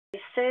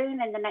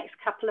soon in the next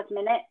couple of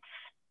minutes.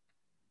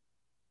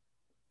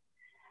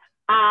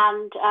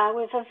 And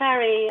with a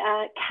very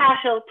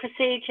casual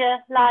procedure,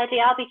 Leidy,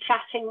 I'll be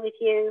chatting with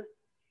you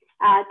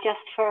just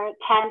for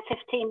 10,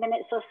 15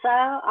 minutes or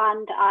so,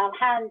 and I'll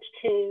hand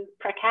to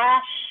Prakash.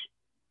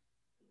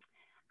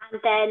 And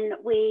then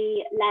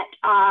we let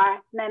our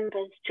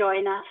members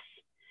join us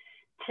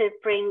to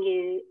bring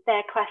you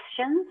their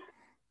questions.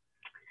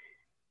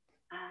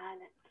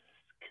 Let's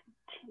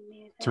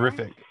continue there.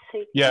 Terrific.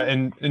 Super. Yeah,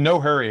 and in no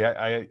hurry.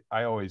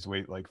 I always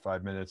wait like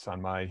 5 minutes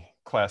on my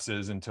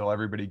classes until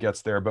everybody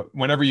gets there. But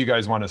whenever you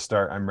guys want to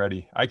start, I'm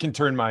ready. I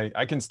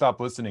can stop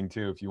listening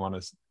too if you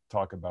want to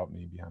talk about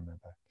me behind my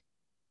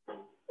back.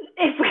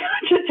 If we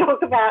want to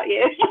talk about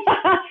you,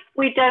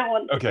 we don't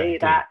want to do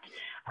that.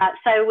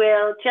 So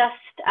we'll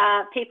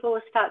just, people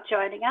will start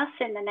joining us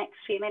in the next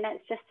few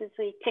minutes, just as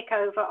we tick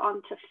over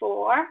onto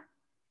 4.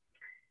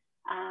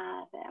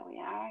 There we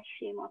are, a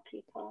few more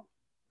people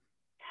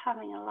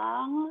coming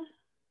along.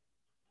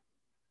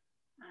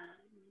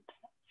 And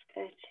let's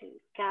go to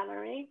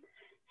gallery.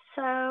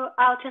 So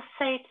I'll just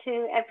say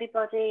to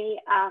everybody,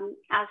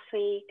 as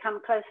we come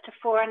close to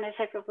 4 and as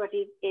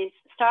everybody is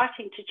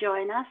starting to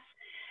join us,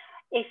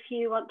 if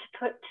you want to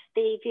put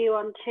the view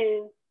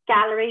onto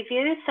gallery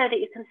view so that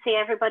you can see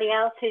everybody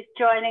else who's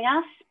joining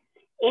us.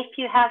 If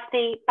you have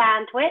the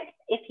bandwidth,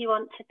 if you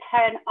want to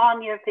turn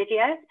on your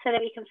video so that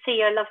we can see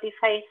your lovely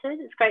faces.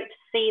 It's great to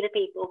see the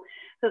people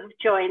who have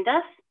joined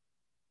us.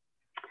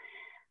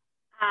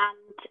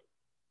 And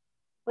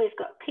we've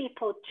got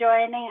people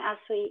joining as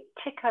we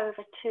tick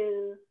over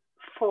to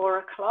 4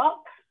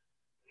 o'clock.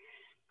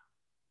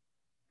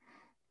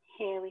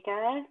 Here we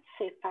go,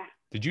 super.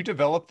 Did you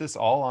develop this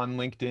all on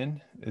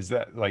LinkedIn? Is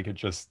that like it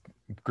just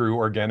grew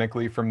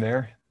organically from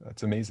there?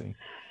 That's amazing.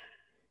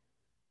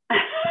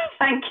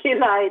 Thank you,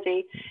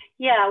 Leidy.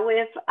 Yeah,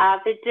 we've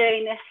been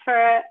doing this for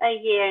a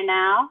year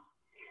now,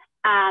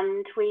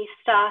 and we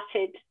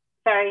started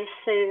very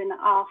soon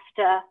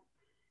after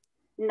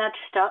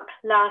Nudgestock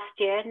last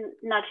year,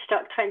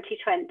 Nudgestock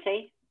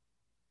 2020.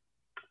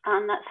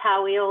 And that's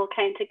how we all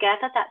came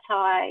together. That's how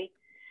I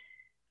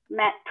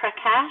met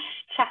Prakash,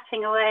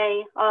 chatting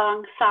away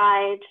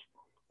alongside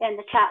in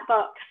the chat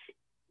box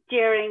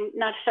during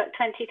Nudgestock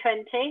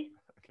 2020.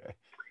 Okay.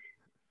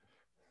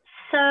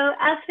 So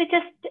as we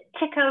just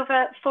tick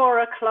over 4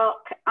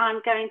 o'clock,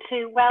 I'm going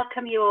to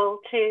welcome you all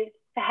to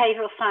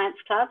Behavioural Science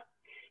Club.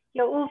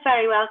 You're all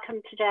very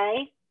welcome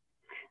today.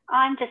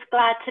 I'm just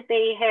glad to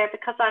be here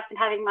because I've been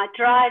having my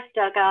drive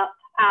dug up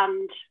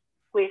and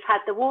we've had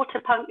the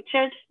water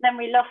punctured. Then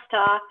we lost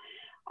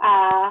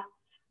our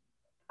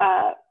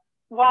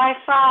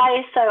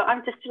Wi-Fi, so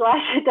I'm just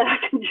delighted that I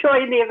can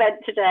join the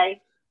event today.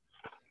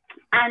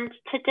 And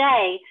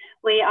today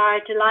we are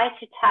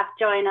delighted to have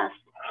join us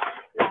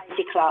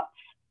Leidy Klotz.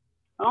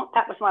 Oh,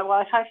 that was my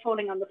Wi-Fi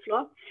falling on the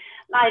floor.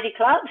 Leidy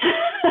Klotz.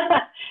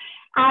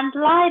 And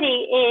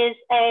Leidy is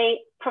a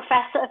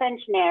professor of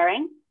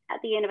engineering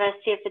at the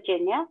University of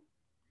Virginia.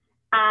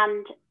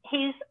 And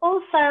he's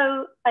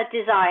also a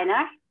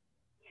designer.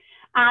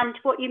 And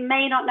what you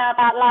may not know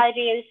about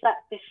Leidy is that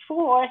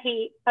before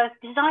he both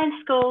designed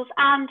schools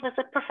and was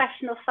a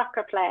professional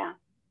soccer player.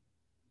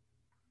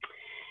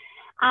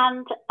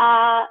 And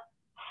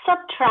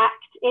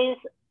Subtract is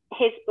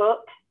his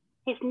book,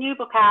 his new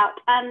book out,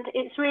 and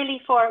it's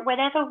really for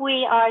whenever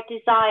we are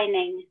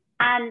designing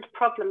and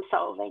problem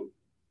solving.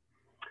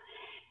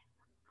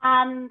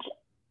 And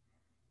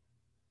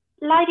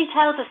Leidy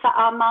tells us that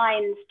our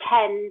minds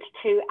tend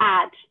to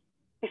add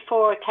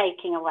before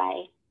taking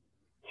away.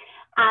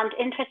 And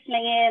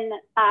interestingly, in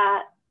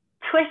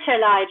Twitter,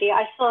 Leidy,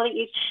 I saw that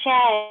you'd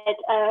shared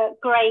a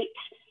great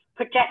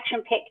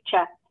projection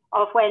picture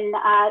of when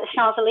the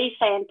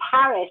Champs-Élysées in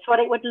Paris, what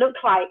it would look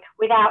like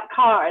without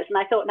cars. And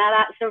I thought, now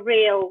that's a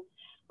real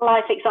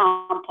life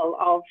example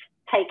of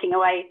taking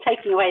away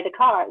the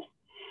cars.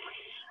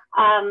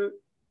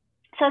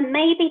 So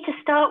maybe to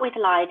start with,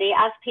 Leidy,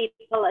 as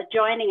people are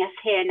joining us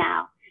here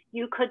now,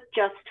 you could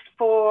just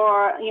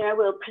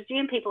we'll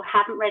presume people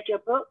haven't read your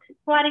book.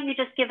 Why don't you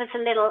just give us a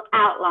little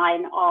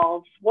outline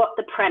of what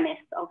the premise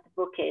of the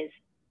book is?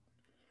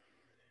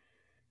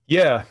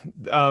 Yeah,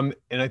 and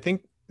I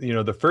think,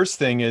 the first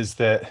thing is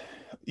that,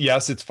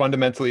 yes, it's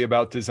fundamentally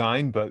about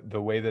design, but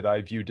the way that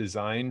I view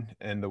design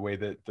and the way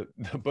that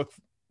the book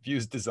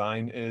views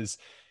design is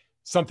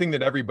something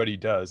that everybody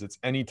does. It's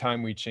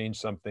anytime we change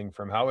something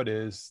from how it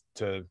is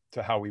to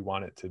how we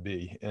want it to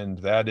be. And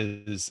that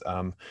is,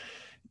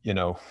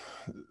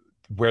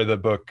 where the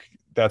book,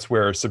 that's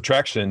where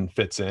subtraction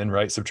fits in,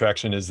 right?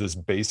 Subtraction is this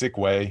basic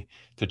way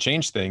to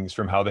change things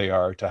from how they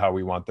are to how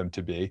we want them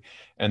to be.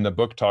 And the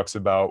book talks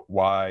about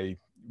why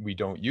we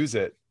don't use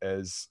it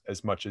as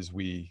much as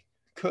we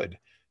could.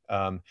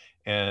 So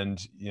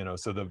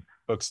the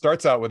book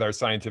starts out with our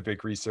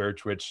scientific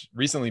research, which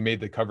recently made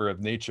the cover of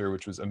Nature,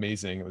 which was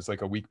amazing. It was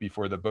like a week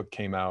before the book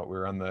came out. We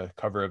were on the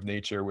cover of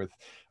Nature with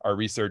our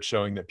research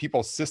showing that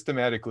people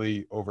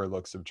systematically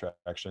overlook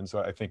subtraction. So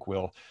I think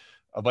we'll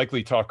I'll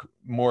likely talk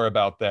more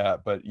about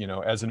that, but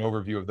as an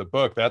overview of the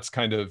book, that's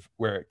kind of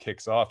where it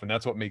kicks off, and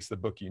that's what makes the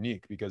book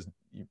unique, because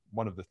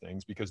one of the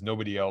things, because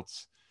nobody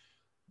else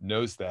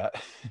knows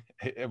that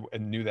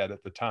and knew that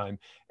at the time,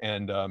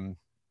 and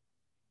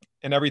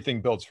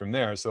everything builds from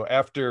there. So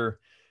after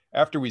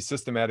we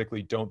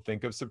systematically don't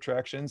think of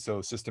subtraction,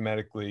 so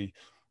systematically,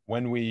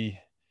 when we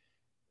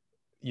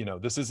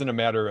this isn't a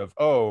matter of,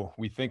 oh,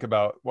 we think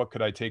about what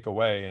could I take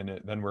away, and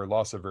then we're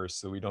loss averse,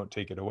 so we don't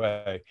take it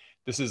away.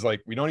 This is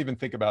like, we don't even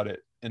think about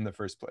it in the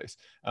first place.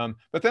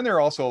 But then there are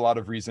also a lot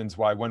of reasons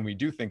why, when we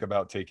do think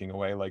about taking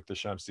away, like the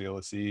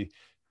Champs-Élysées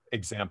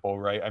example,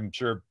 right? I'm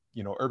sure,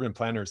 urban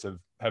planners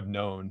have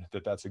known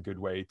that that's a good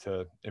way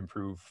to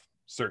improve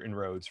certain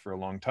roads for a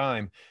long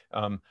time.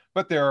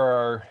 But there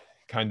are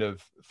kind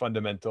of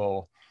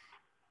fundamental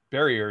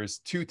barriers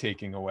to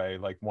taking away,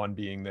 like one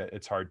being that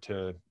it's hard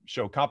to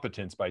show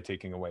competence by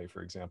taking away,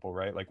 for example,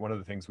 right? Like one of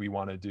the things we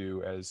want to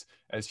do as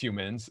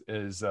humans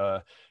is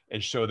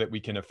show that we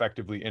can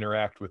effectively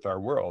interact with our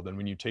world. And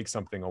when you take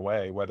something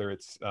away, whether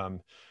it's a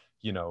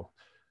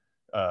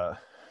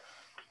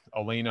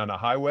lane on a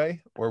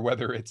highway, or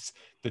whether it's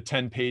the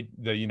 10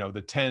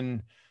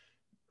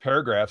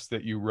 paragraphs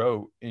that you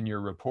wrote in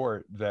your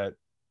report that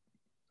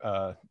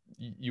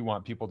you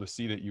want people to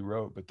see that you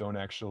wrote, but don't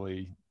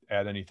actually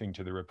add anything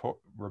to the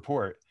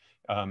report,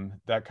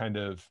 that kind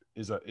of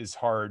is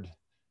hard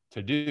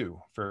to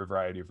do for a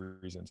variety of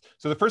reasons.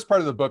 So the first part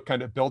of the book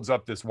kind of builds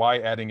up this why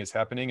adding is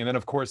happening. And then,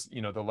 of course,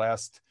 the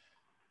last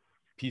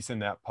piece in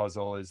that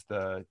puzzle is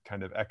the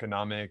kind of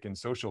economic and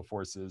social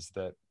forces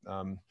that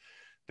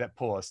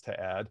pull us to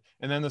add.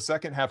 And then the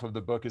second half of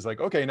the book is like,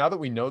 okay, now that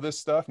we know this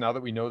stuff, now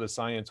that we know the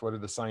science, what are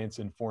the science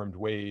informed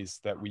ways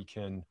that we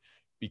can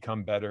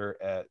become better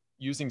at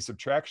using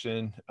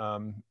subtraction?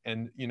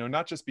 And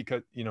not just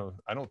because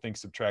I don't think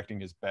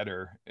subtracting is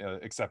better,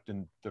 except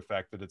in the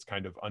fact that it's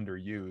kind of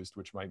underused,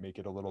 which might make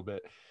it a little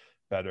bit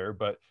better,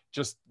 but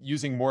just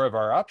using more of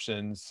our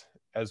options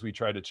as we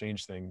try to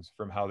change things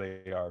from how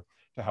they are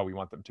to how we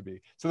want them to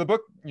be. So the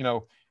book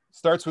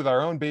starts with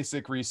our own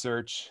basic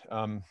research,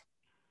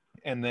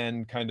 and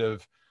then kind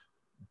of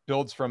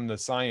builds from the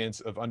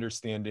science of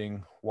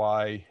understanding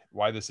why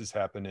this is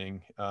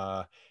happening,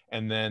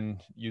 and then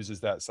uses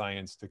that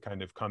science to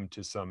kind of come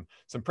to some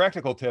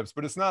practical tips.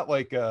 But it's not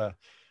like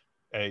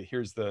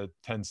here's the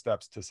 10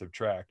 steps to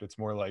subtract. It's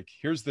more like,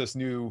 here's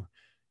the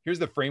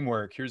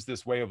framework, here's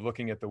this way of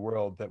looking at the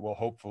world that will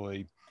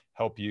hopefully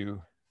help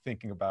you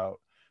thinking about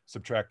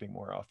subtracting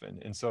more often.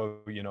 And so,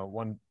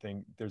 one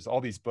thing, there's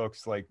all these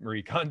books like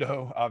Marie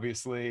Kondo,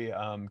 obviously,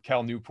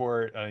 Cal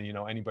Newport,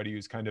 anybody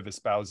who's kind of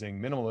espousing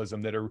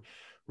minimalism, that are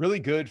really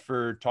good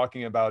for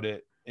talking about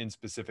it in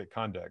specific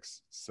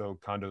contexts. So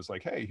Kondo's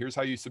like, hey, here's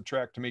how you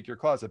subtract to make your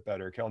closet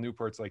better. Cal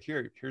Newport's like,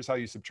 here's how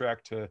you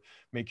subtract to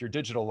make your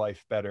digital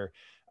life better.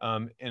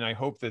 And I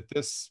hope that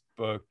this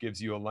book gives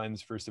you a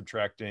lens for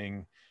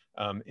subtracting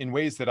in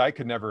ways that I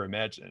could never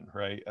imagine,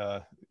 right?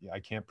 I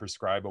can't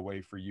prescribe a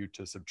way for you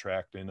to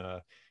subtract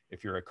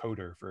if you're a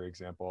coder, for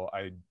example.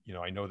 I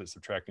know that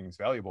subtracting is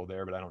valuable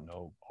there, but I don't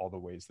know all the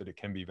ways that it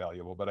can be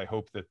valuable. But I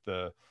hope that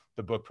the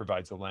book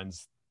provides a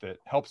lens that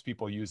helps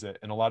people use it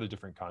in a lot of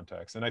different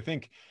contexts. And I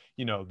think,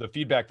 the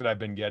feedback that I've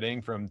been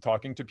getting from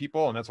talking to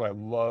people, and that's why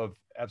I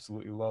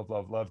absolutely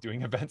love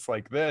doing events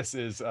like this,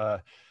 is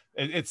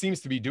it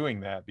seems to be doing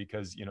that,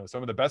 because,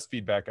 some of the best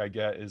feedback I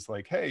get is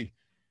like, hey,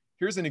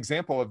 here's an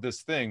example of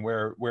this thing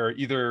where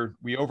either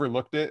we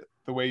overlooked it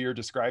the way you're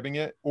describing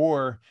it,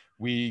 or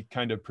we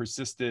kind of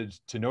persisted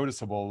to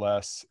noticeable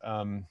less.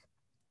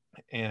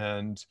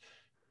 And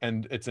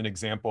it's an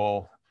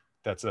example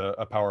that's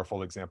a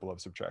powerful example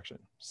of subtraction.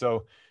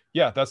 So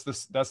yeah, that's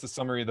the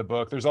summary of the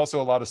book. There's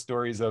also a lot of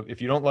stories of,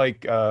 if you don't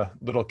like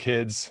little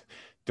kids,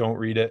 don't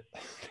read it.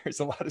 There's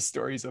a lot of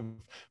stories of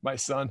my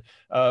son,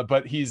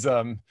 but he's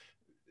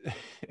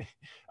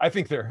I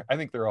think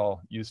they're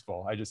all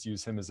useful. I just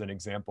use him as an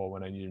example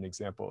when I need an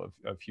example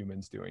of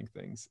humans doing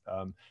things.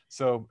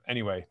 So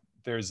anyway,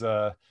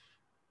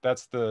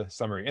 that's the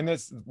summary. And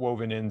that's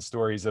woven in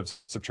stories of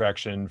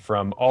subtraction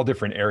from all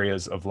different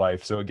areas of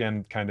life. So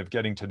again, kind of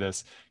getting to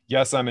this,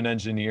 yes, I'm an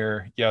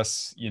engineer.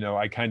 Yes,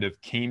 I kind of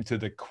came to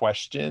the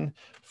question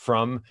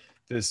from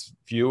this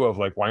view of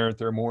like, why aren't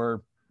there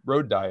more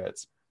road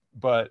diets?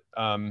 But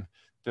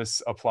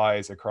this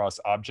applies across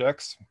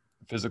objects,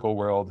 physical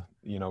world,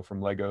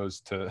 from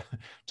Legos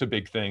to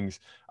big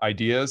things,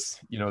 ideas,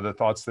 the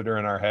thoughts that are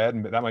in our head.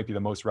 And that might be the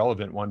most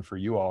relevant one for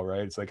you all,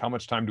 right? It's like, how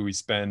much time do we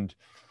spend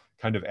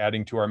kind of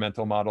adding to our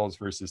mental models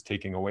versus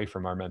taking away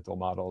from our mental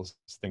models,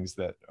 things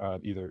that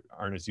either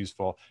aren't as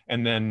useful.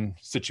 And then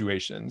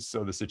situations.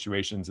 So the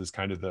situations is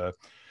kind of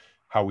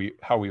how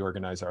we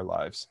organize our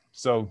lives.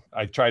 So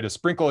I try to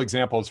sprinkle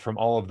examples from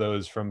all of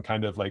those, from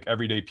kind of like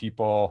everyday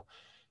people,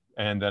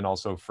 and then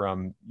also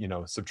from,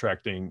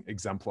 subtracting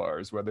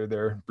exemplars, whether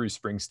they're Bruce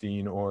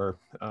Springsteen or,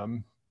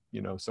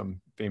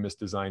 some famous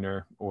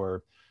designer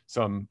or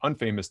some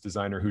unfamous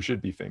designer who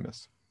should be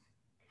famous.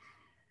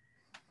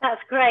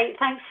 That's great.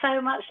 Thanks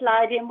so much,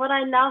 Leidy. And what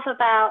I love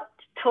about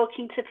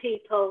talking to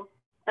people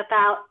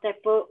about their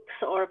books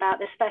or about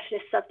their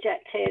specialist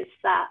subject is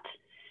that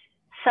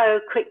so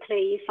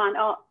quickly you find,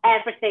 oh,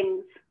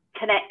 everything's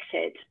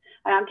connected.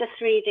 And I'm just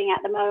reading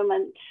at the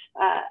moment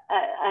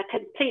a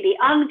completely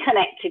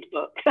unconnected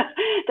book,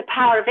 The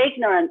Power of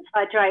Ignorance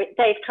by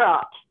Dave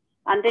Klotz.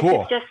 And this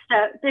Cool.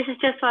 is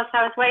just whilst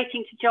I was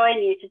waiting to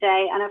join you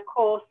today. And of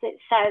course, it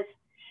says,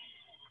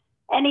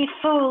 any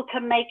fool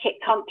can make it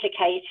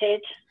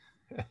complicated.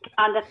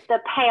 And the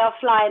payoff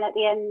line at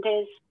the end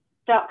is,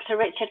 Dr.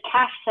 Richard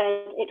Cash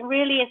said, it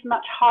really is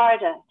much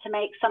harder to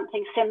make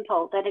something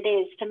simple than it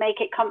is to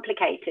make it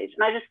complicated.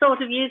 And I just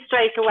thought of you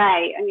straight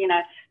away. And,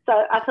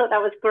 so I thought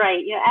that was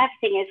great.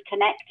 Everything is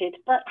connected.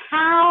 But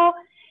how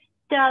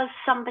does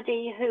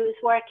somebody who's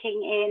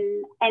working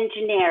in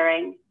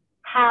engineering,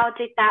 how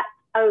did that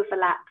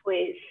overlap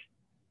with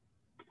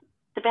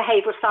the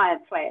behavioral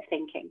science way of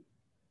thinking?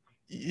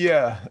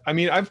 Yeah, I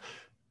mean,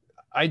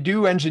 I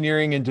do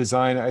engineering and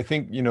design. I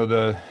think,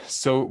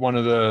 one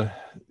of the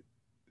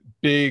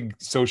big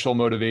social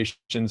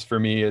motivations for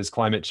me is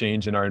climate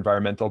change and our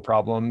environmental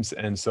problems.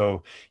 And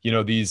so,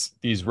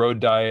 these road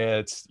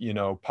diets,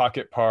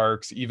 pocket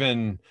parks,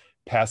 even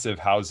passive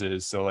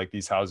houses. So like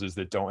these houses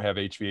that don't have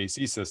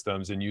HVAC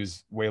systems and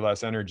use way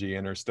less energy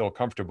and are still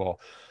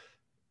comfortable.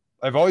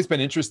 I've always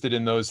been interested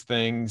in those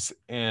things.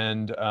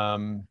 And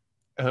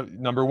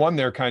number one,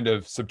 they're kind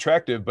of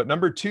subtractive, but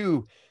number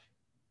two,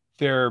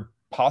 they're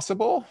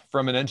possible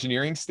from an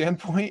engineering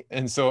standpoint.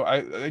 And so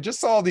I just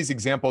saw all these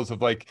examples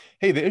of like,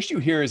 hey, the issue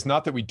here is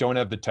not that we don't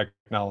have the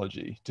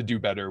technology to do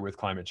better with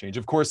climate change.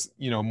 Of course,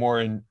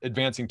 more in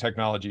advancing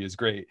technology is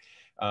great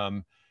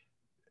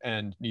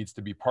and needs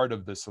to be part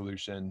of the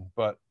solution.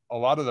 But a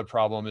lot of the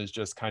problem is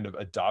just kind of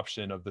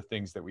adoption of the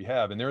things that we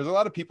have. And there's a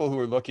lot of people who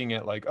are looking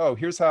at like, oh,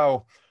 here's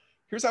how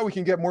we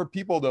can get more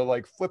people to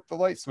like flip the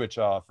light switch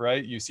off,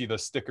 right? You see the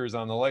stickers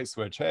on the light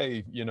switch,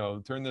 hey,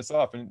 turn this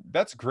off. And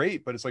that's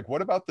great, but it's like,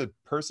 what about the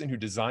person who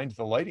designed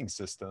the lighting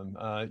system,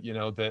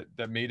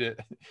 that made it,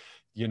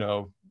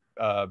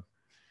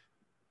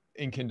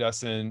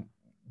 incandescent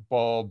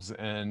bulbs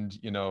and,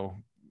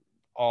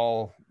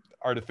 all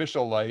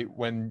artificial light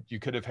when you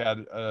could have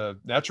had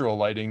natural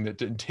lighting that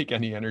didn't take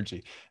any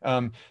energy.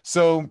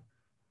 So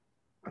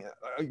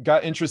I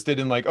got interested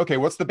in like, okay,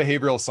 what's the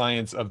behavioral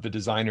science of the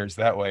designers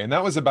that way? And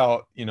that was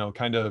about,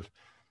 kind of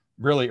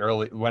really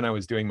early when I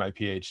was doing my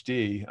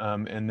PhD.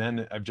 And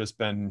then I've just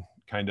been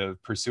kind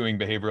of pursuing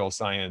behavioral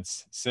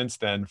science since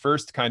then,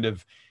 first kind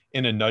of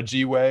in a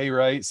nudgy way,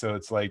 right? So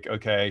it's like,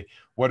 okay,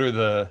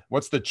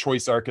 what's the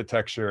choice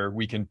architecture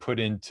we can put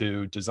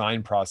into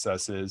design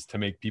processes to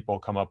make people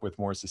come up with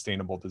more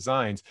sustainable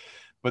designs?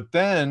 But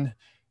then,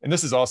 and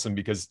this is awesome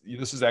because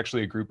this is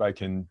actually a group I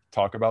can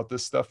talk about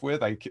this stuff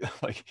with.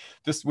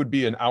 This would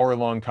be an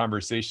hour-long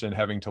conversation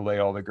having to lay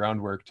all the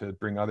groundwork to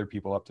bring other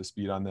people up to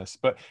speed on this.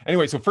 But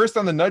anyway, so first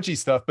on the nudgy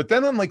stuff, but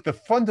then on like the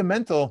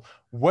fundamental,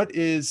 what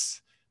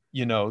is,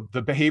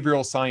 the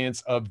behavioral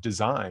science of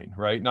design,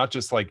 right? Not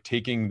just like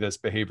taking this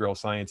behavioral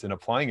science and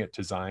applying it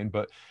to design,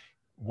 but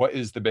what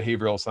is the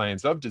behavioral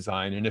science of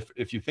design? And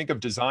if you think of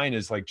design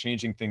as like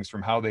changing things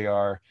from how they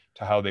are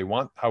to how we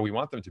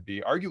want them to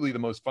be, arguably the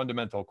most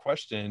fundamental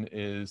question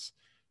is,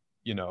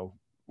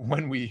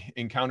 when we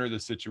encounter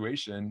this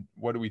situation,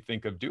 what do we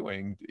think of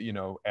doing,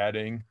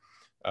 adding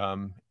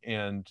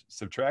and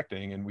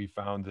subtracting? And we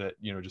found that,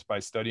 just by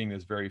studying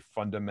this very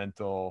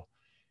fundamental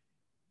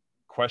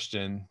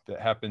question that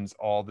happens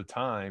all the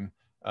time,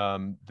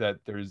 that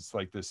there's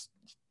like this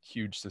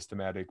huge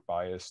systematic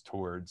bias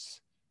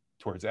towards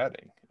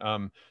adding.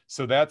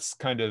 So that's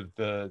kind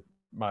of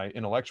my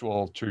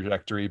intellectual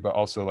trajectory, but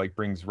also like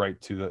brings right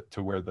to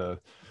where the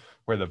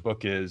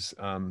book is,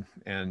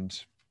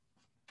 and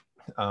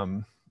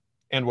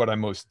what I'm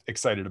most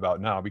excited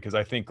about now, because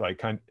I think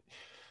like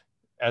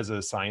as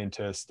a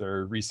scientist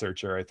or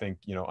researcher, I think,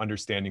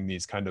 understanding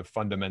these kind of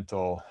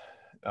fundamental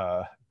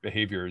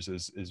behaviors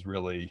is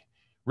really,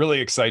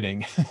 really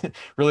exciting,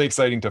 really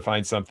exciting to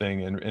find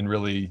something and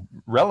really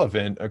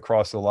relevant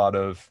across a lot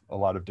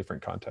of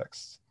different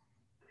contexts.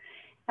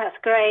 That's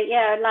great.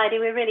 Yeah, Leidy,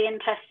 we're really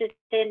interested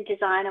in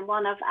design, and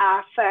one of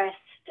our first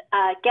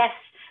guests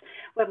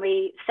when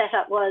we set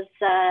up was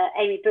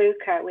Amy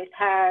Bucher with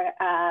her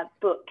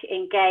book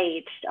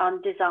Engaged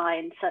on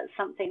design. So it's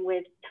something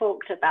we've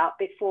talked about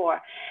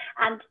before.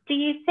 And do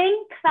you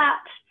think that,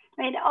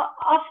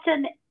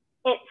 often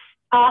it's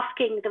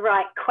asking the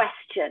right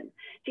question.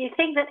 Do you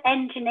think that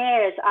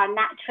engineers are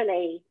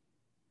naturally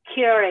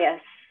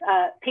curious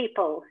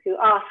people who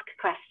ask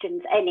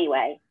questions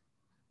anyway?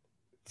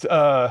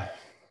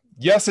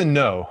 Yes and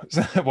no.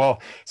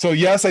 Well, so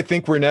yes, I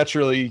think we're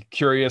naturally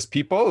curious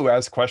people who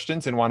ask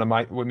questions and want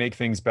to make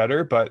things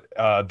better. But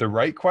the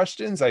right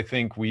questions, I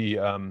think we,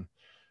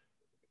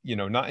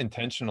 not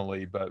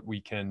intentionally, but we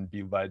can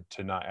be led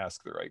to not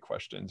ask the right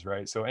questions,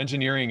 right? So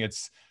engineering,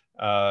 it's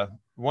I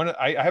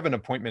have an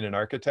appointment in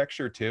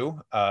architecture too,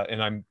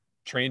 and I'm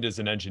trained as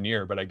an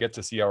engineer, but I get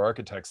to see how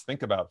architects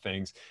think about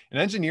things.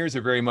 And engineers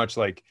are very much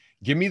like,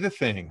 give me the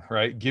thing,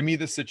 right? Give me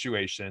the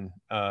situation.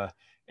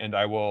 and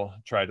I will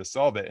try to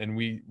solve it. And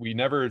we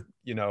never,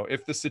 you know,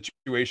 if the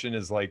situation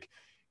is like,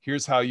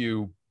 here's how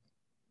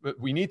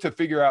we need to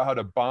figure out how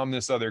to bomb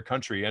this other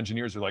country.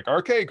 Engineers are like,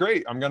 okay,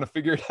 great, I'm going to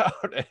figure it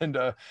out.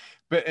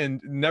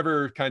 And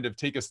never kind of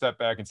take a step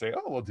back and say,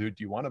 oh, well, dude,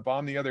 do you want to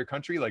bomb the other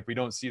country? Like, we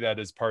don't see that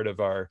as part of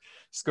our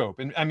scope.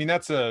 And I mean,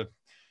 that's a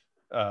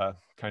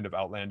kind of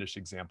outlandish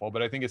example,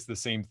 but I think it's the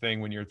same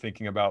thing when you're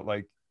thinking about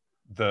like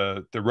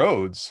the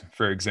roads,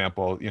 for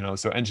example. You know,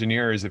 so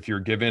engineers, if you're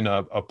given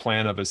a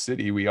plan of a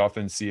city, we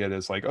often see it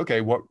as like,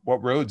 okay,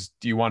 what roads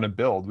do you want to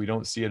build? We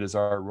don't see it as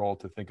our role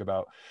to think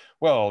about,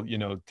 well, you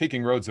know,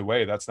 taking roads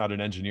away, that's not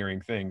an engineering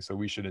thing, so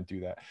we shouldn't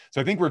do that.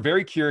 So I think we're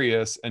very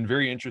curious and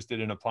very interested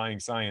in applying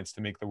science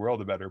to make the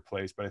world a better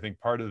place. But I think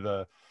part of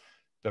the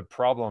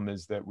problem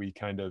is that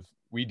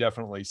we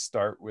definitely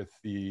start with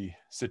the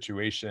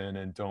situation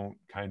and don't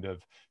kind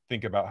of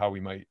think about how we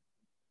might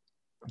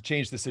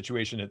change the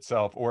situation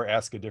itself or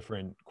ask a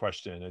different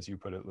question, as you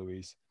put it,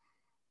 Louise.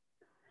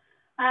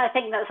 I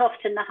think that's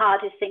often the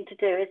hardest thing to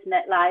do, isn't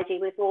it, Leidy?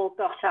 We've all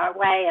got our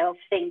way of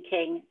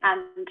thinking,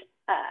 and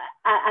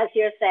as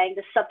you're saying,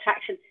 the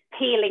subtraction,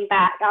 peeling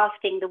back,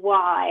 asking the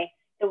why,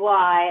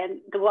 and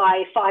the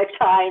why 5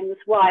 times,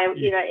 why,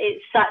 you know,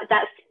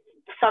 that's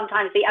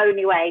sometimes the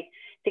only way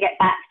to get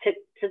back to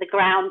the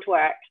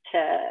groundwork,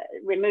 to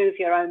remove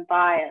your own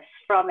bias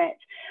from it.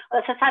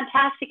 Well, it's a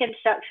fantastic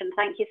introduction.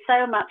 Thank you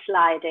so much,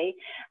 Leidy.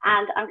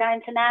 And I'm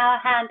going to now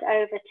hand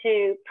over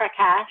to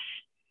Prakash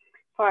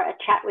for a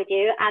chat with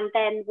you, and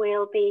then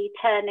we'll be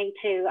turning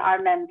to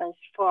our members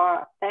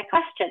for their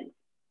questions.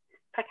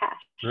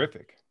 Prakash.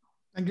 Terrific.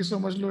 Thank you so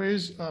much,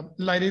 Louise.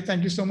 Leidy,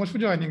 thank you so much for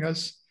joining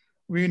us.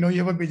 We know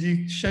you have a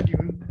busy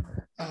schedule.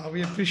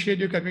 We appreciate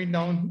you coming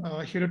down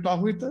here to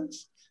talk with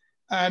us.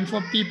 And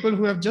for people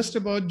who have just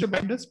about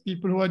joined us,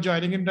 people who are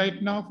joining in right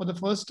now for the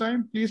first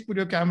time, please put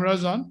your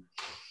cameras on.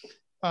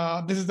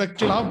 This is the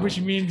club, which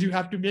means you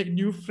have to make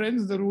new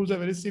friends. The rules are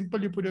very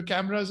simple. You put your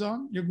cameras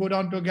on, you go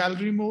down to a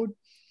gallery mode,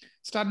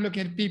 start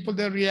looking at people,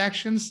 their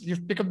reactions. You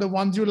pick up the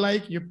ones you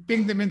like, you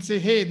ping them and say,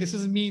 hey, this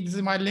is me, this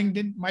is my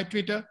LinkedIn, my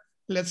Twitter,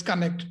 let's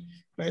connect,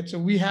 right? So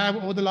we have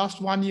over the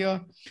last 1 year,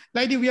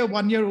 Leidy, we are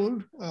 1 year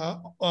old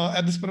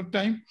at this point of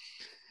time.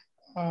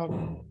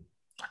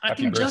 I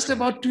think just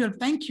about 12,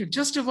 thank you,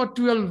 just about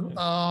 12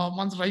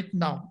 months right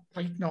now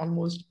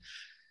almost.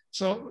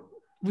 So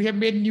we have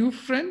made new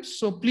friends.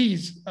 So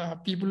please,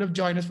 people who have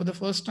joined us for the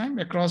first time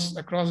across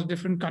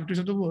different countries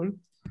of the world,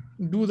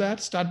 do that,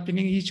 start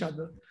pinging each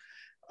other.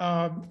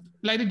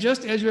 Leidy,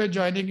 just as you were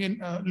joining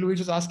in, Louise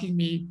was asking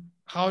me,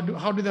 how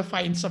did I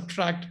find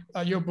Subtract,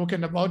 your book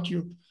and about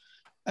you?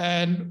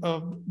 And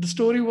the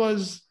story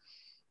was,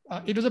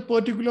 it was a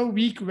particular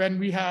week when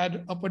we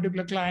had a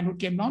particular client who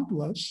came down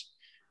to us,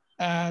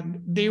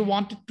 and they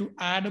wanted to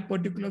add a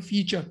particular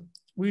feature,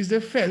 which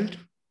they felt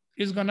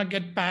is going to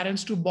get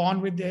parents to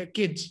bond with their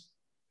kids.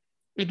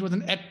 It was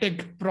an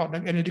edtech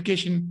product, an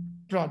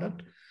education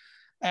product.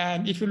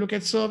 And if you look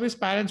at surveys,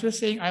 parents were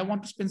saying, I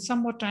want to spend some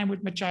more time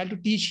with my child to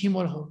teach him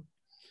or her.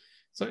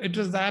 So it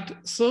was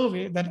that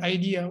survey, that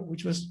idea,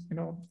 which was, you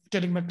know,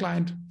 telling my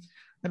client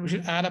that we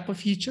should add up a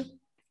feature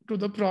to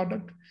the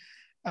product.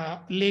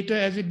 Later,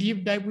 as we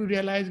deep dive, we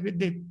realized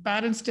the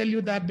parents tell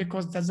you that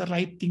because that's the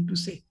right thing to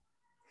say.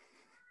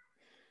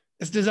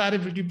 It's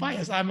desirability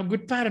bias. I'm a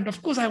good parent.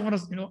 Of course, I want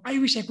to, you know, I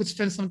wish I could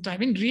spend some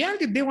time. In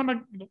reality, they want to,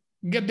 you know,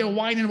 get their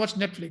wine and watch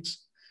Netflix,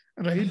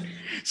 right?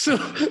 So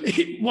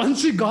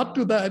once we got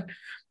to that,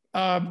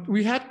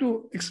 we had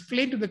to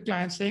explain to the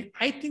client saying,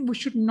 I think we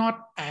should not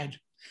add.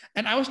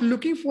 And I was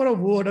looking for a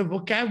word, a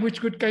vocab,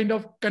 which could kind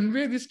of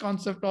convey this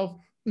concept of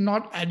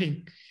not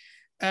adding.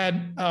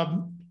 And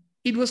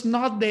it was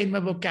not there in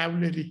my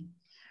vocabulary.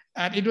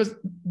 And it was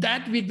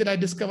that week that I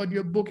discovered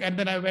your book. And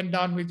then I went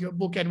down with your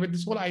book and with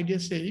this whole idea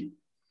saying,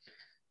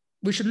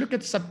 we should look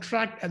at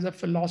Subtract as a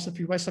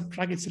philosophy, why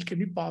Subtract itself can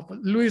be powerful.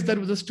 Louise, that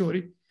was the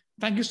story.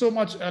 Thank you so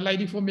much,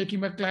 Leidy, for making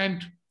my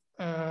client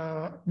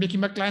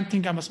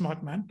think I'm a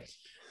smart man.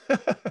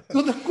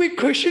 So the quick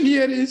question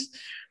here is,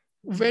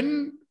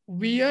 when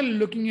we are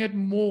looking at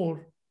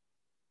more,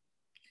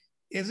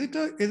 is it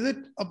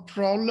a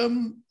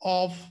problem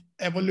of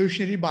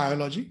evolutionary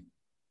biology?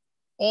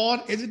 Or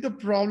is it a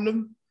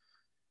problem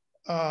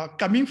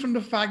coming from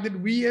the fact that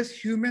we as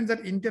humans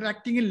are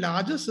interacting in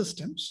larger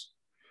systems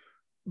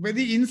where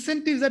the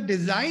incentives are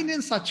designed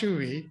in such a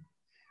way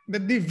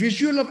that the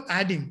visual of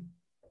adding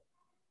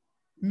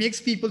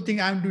makes people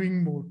think I'm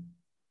doing more.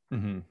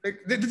 Mm-hmm. Like,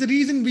 there's a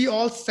reason we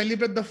all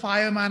celebrate the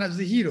fireman as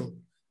the hero,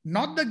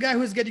 not the guy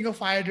who's getting a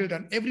fire drill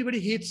done.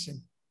 Everybody hates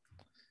him,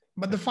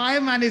 but the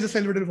fireman is a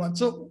celebrated one.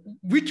 So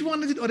which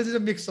one is it, or is it a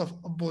mix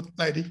of both,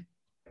 Leidy?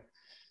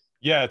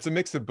 Yeah, it's a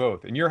mix of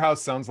both. And your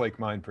house sounds like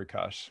mine,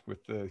 Prakash,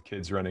 with the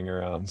kids running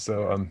around.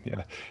 So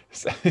yeah.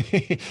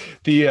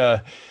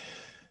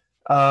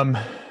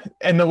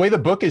 And the way the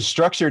book is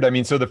structured, I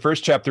mean, so the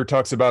first chapter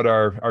talks about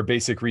our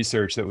basic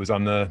research that was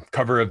on the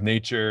cover of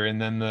Nature. And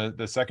then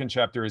the second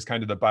chapter is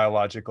kind of the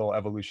biological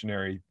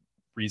evolutionary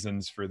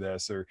reasons for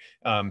this, or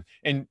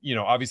and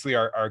obviously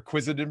our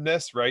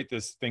acquisitiveness, right?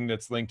 This thing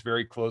that's linked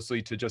very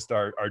closely to just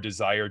our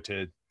desire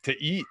to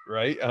eat,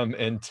 right?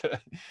 And to,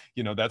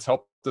 that's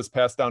helped us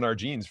pass down our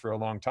genes for a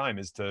long time,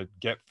 is to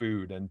get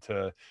food and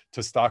to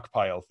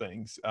stockpile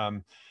things.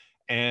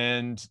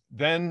 And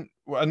then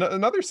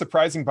another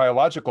surprising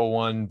biological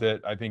one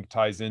that I think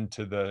ties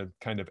into the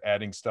kind of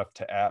adding stuff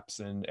to apps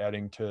and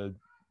adding to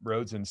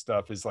roads and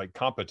stuff is like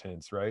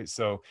competence, right?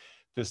 So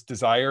this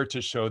desire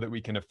to show that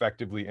we can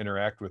effectively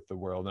interact with the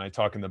world. And I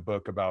talk in the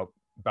book about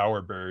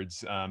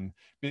bowerbirds.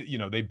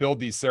 They build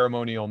these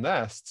ceremonial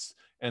nests,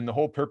 and the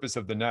whole purpose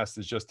of the nest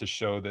is just to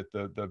show that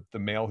the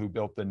male who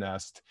built the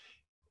nest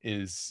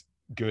is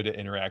good at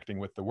interacting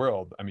with the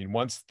world. I mean,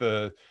 once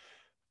the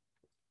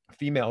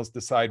females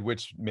decide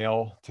which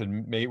male to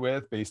mate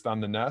with based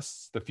on the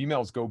nests, the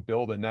females go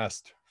build a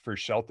nest for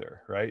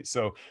shelter, right?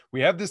 So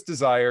we have this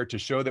desire to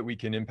show that we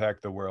can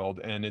impact the world,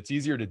 and it's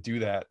easier to do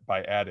that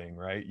by adding,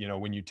 right?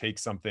 When you take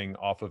something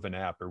off of an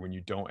app, or when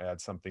you don't add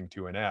something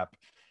to an app,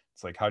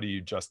 it's like, how do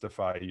you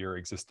justify your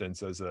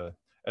existence as a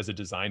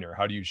designer?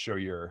 How do you show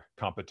your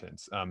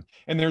competence?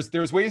 And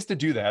there's ways to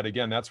do that.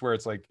 Again, that's where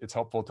it's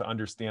helpful to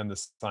understand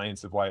the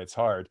science of why it's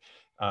hard,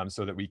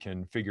 so that we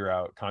can figure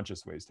out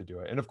conscious ways to do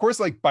it. And of course,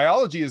 like,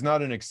 biology is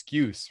not an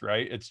excuse,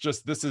 right? It's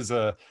just, this is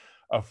a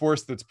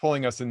force that's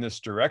pulling us in this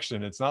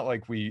direction. It's not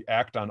like we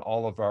act on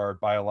all of our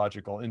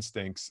biological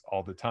instincts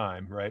all the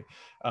time, right?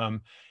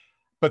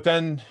 But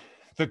then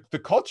the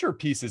culture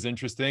piece is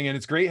interesting, and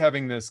it's great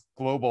having this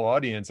global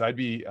audience. I'd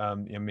be,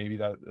 maybe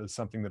that is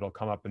something that'll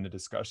come up in the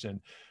discussion.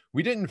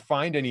 We didn't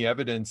find any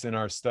evidence in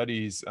our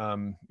studies.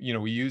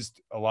 We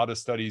used a lot of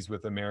studies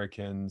with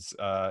Americans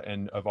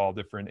and of all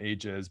different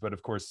ages, but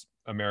of course,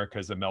 America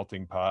is a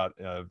melting pot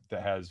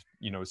that has,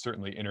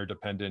 certainly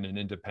interdependent and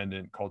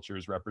independent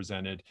cultures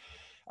represented.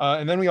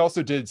 And then we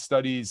also did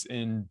studies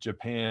in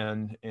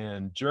Japan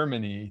and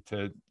Germany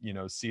to,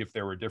 see if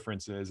there were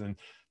differences, and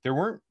there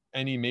weren't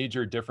any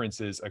major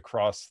differences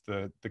across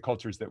the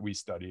cultures that we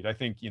studied. I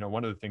think,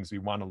 one of the things we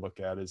want to look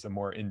at is a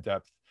more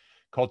in-depth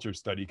culture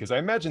study, because I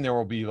imagine there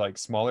will be like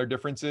smaller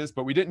differences,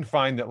 but we didn't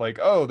find that, like,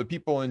 oh, the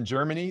people in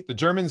Germany, the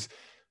Germans,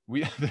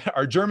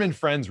 our German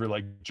friends were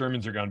like,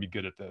 Germans are going to be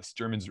good at this.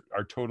 Germans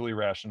are totally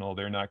rational.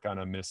 They're not going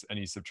to miss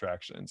any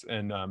subtractions.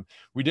 And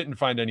we didn't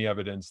find any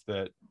evidence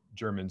that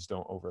Germans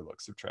don't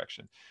overlook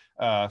subtraction.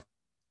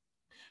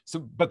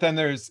 But then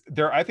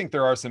I think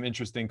there are some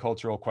interesting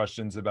cultural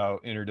questions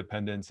about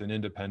interdependence and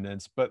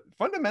independence, but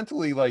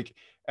fundamentally, like,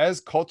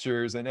 as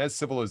cultures and as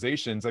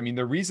civilizations, I mean,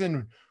 the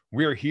reason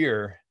we're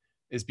here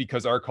is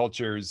because our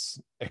cultures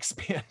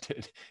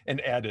expanded and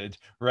added,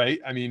 right?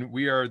 I mean,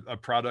 we are a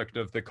product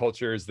of the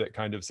cultures that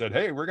kind of said,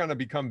 hey, we're going to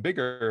become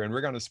bigger and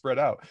we're going to spread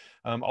out.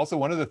 Also,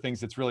 one of the things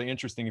that's really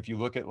interesting, if you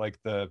look at like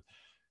the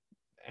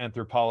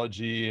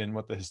anthropology and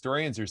what the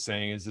historians are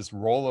saying, is this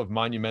role of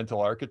monumental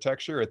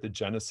architecture at the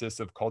genesis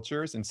of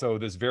cultures. And so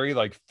this very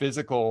like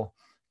physical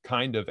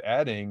kind of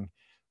adding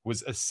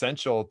was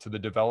essential to the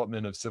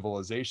development of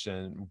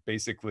civilization.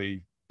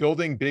 Basically,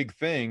 building big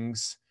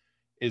things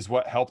is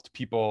what helped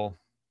people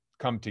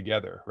come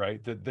together,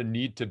 right? The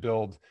need to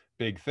build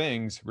big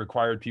things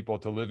required people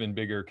to live in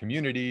bigger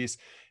communities.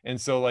 And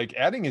so like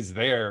adding is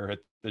there at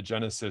the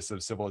genesis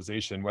of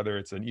civilization, whether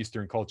it's an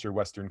Eastern culture,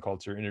 Western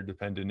culture,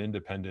 interdependent,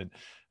 independent,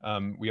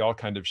 we all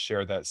kind of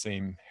share that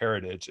same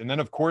heritage. And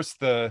then of course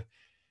the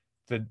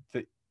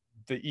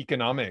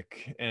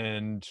economic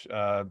and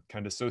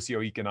kind of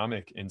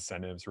socioeconomic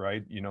incentives,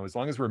 right? As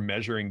long as we're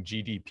measuring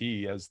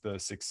GDP as the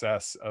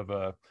success of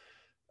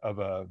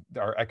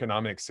our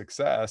economic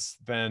success,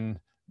 then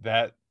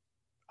that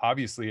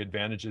obviously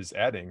advantages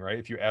adding, right?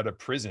 If you add a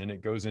prison,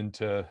 it goes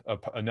into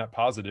a net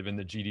positive in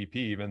the GDP,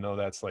 even though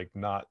that's like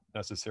not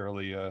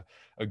necessarily a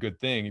good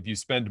thing. If you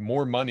spend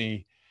more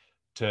money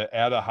to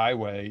add a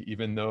highway,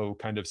 even though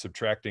kind of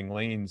subtracting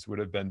lanes would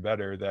have been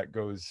better, that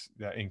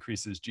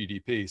increases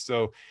GDP.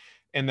 So,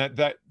 and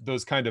that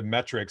those kind of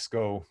metrics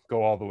go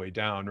all the way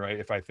down, right?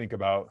 If I think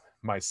about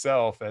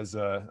myself as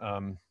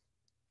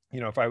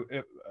if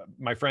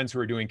my friends who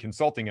are doing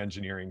consulting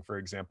engineering, for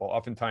example,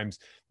 oftentimes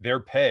their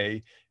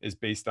pay is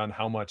based on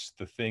how much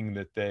the thing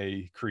that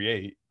they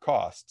create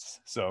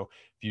costs. So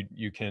if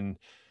you can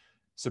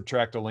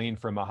subtract a lane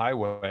from a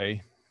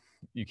highway,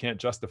 you can't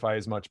justify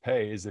as much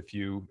pay as if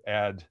you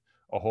add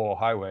a whole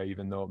highway,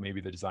 even though maybe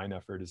the design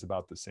effort is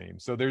about the same.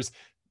 So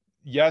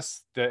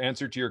yes, the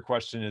answer to your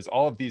question is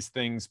all of these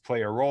things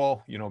play a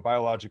role,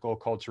 biological,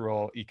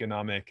 cultural,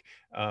 economic,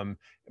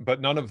 but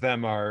none of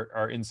them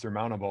are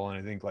insurmountable. And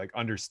I think like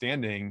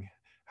understanding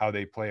how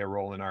they play a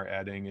role in our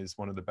adding is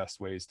one of the best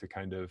ways to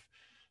kind of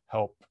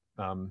help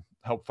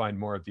find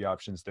more of the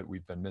options that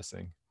we've been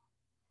missing.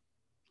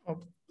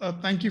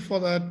 Thank you for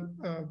that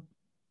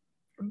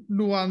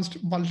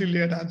nuanced,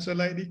 multi-layered answer,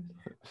 Leidy.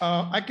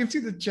 I can see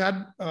the chat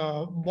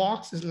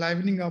box is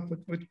livening up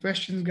with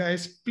questions,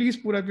 guys. Please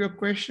put up your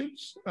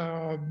questions.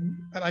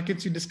 And I can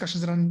see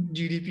discussions around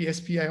GDP,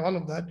 SPI, all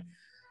of that.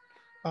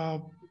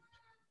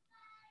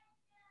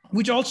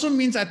 Which also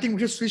means I think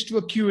we should switch to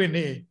a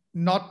Q&A.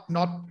 not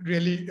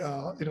really,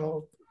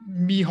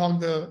 me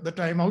hog the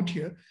time out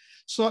here.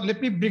 So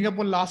let me bring up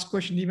one last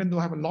question, even though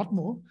I have a lot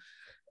more.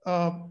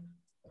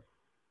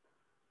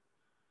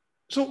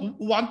 So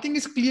one thing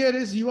is clear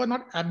is you are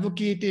not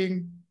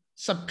advocating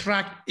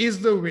subtract is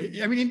the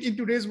way. I mean, in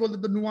today's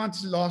world, the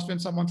nuance is lost when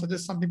someone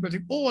suggests something. People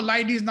think, oh,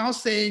 Leidy is now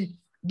saying,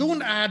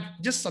 don't add,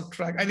 just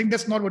subtract. I think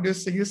that's not what you're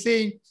saying. You're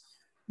saying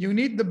you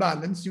need the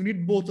balance. You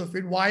need both of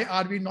it. Why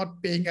are we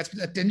not paying as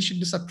much attention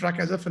to subtract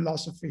as a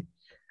philosophy?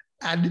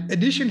 And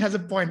addition has a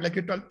point, like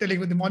you're telling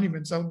with the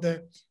monuments out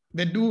there,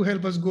 they do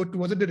help us go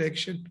towards a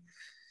direction.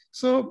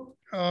 So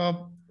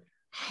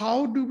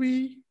how do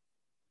we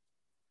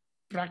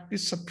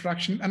practice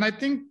subtraction? And I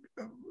think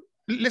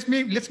let's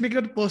make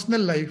it a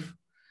personal life.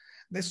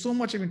 There's so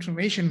much of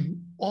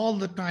information all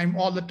the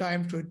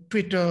time through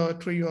Twitter,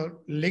 through your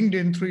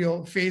LinkedIn, through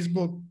your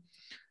Facebook.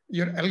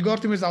 Your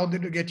algorithm is out there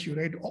to get you,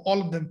 right?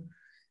 All of them.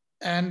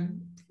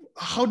 And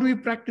how do we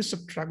practice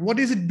subtract? What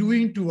is it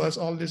doing to us,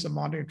 all this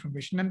amount of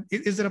information? And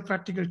is there a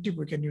practical tip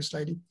we can use,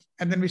 Leidy?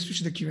 And then we switch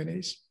to the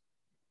Q&As.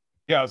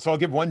 Yeah, so I'll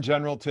give one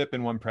general tip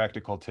and one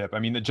practical tip. I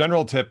mean, the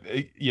general tip,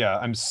 yeah,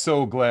 I'm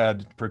so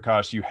glad,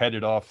 Prakash, you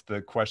headed off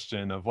the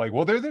question of like,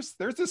 well, there's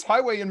this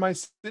highway in my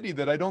city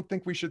that I don't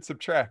think we should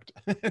subtract.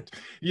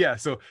 Yeah,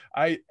 so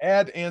I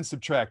add and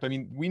subtract. I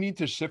mean, we need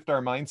to shift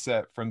our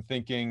mindset from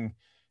thinking,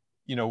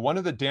 one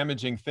of the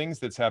damaging things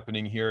that's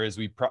happening here is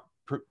we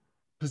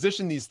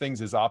position these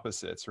things as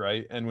opposites,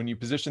 right? And when you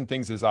position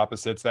things as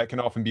opposites, that can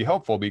often be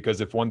helpful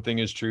because if one thing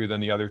is true, then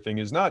the other thing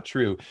is not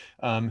true.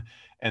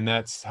 And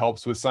that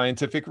helps with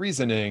scientific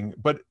reasoning,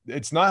 but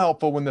it's not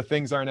helpful when the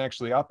things aren't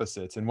actually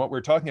opposites. And what we're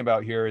talking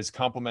about here is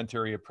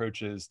complementary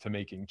approaches to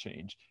making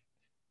change.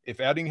 If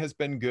adding has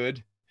been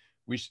good,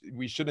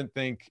 we shouldn't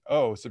think,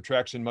 oh,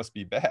 subtraction must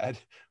be bad.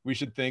 We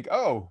should think,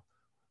 oh,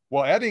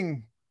 well,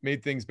 adding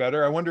made things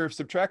better. I wonder if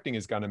subtracting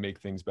is going to make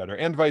things better,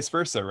 and vice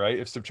versa, right?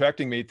 If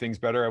subtracting made things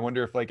better, I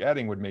wonder if like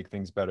adding would make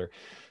things better.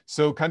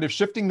 So kind of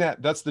shifting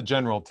that's the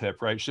general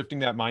tip, right? Shifting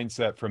that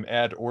mindset from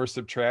add or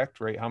subtract,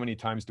 right? How many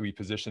times do we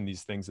position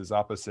these things as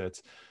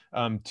opposites,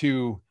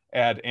 to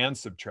add and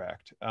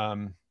subtract?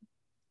 And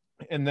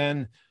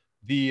then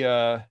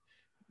the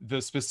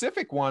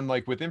specific one,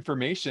 like with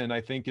information,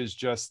 I think is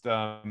just,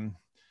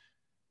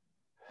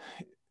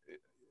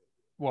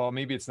 well,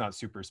 maybe it's not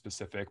super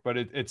specific, but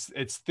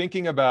it's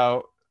thinking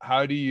about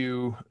how do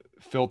you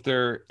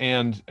filter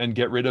and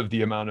get rid of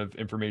the amount of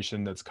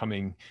information that's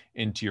coming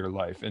into your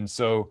life. And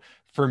so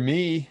for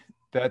me,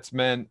 that's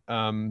meant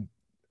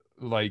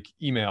like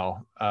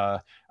email.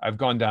 I've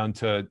gone down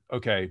to,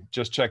 okay,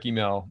 just check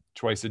email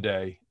twice a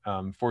day.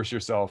 Force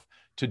yourself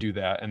to do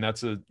that. And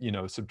that's a,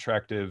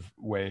 subtractive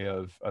way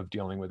of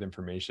dealing with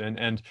information.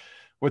 And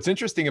what's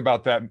interesting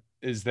about that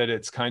is that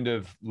it's kind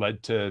of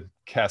led to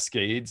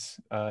cascades,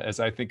 as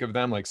I think of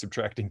them, like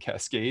subtracting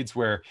cascades,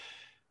 where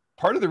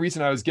part of the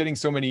reason I was getting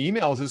so many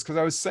emails is because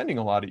I was sending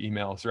a lot of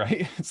emails,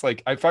 right? It's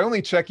like, if I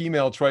only check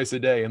email twice a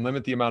day and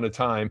limit the amount of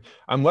time,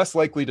 I'm less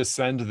likely to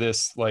send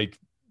this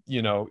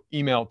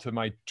email to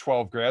my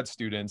 12 grad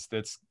students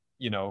that's,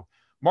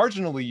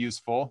 marginally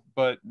useful,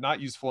 but not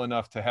useful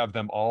enough to have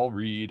them all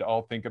read,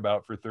 all think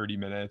about for 30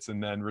 minutes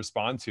and then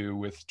respond to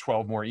with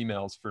 12 more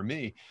emails for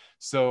me.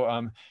 So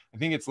I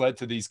think it's led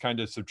to these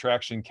kind of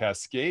subtraction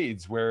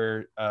cascades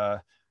where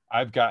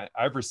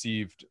I've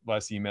received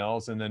less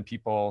emails, and then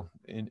people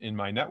in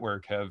my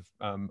network have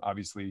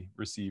obviously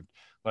received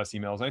less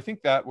emails. And I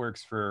think that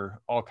works for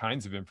all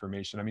kinds of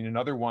information. I mean,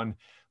 another one,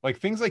 like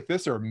things like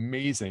this are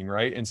amazing,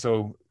 right? And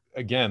so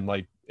again,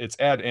 like it's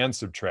add and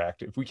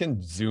subtract. If we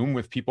can Zoom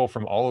with people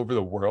from all over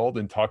the world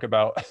and talk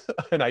about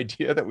an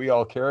idea that we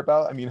all care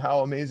about, I mean,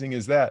 how amazing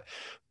is that?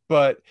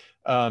 But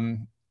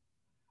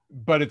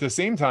at the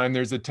same time,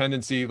 there's a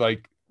tendency,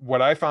 like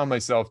what I found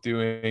myself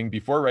doing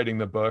before writing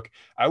the book,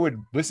 I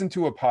would listen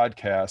to a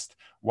podcast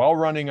while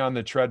running on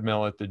the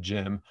treadmill at the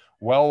gym,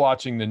 while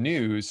watching the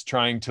news,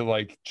 trying to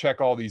like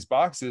check all these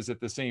boxes at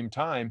the same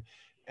time.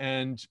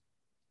 And,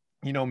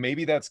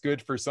 maybe that's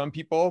good for some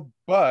people,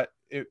 but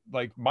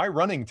like my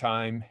running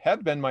time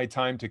had been my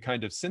time to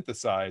kind of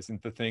synthesize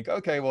and to think,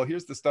 okay, well,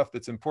 here's the stuff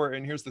that's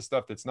important. Here's the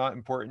stuff that's not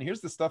important.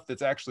 Here's the stuff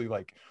that's actually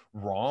like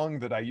wrong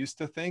that I used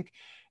to think.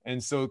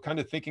 And so kind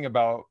of thinking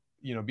about,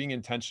 being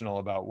intentional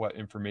about what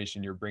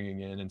information you're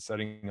bringing in and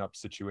setting up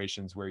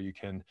situations where you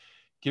can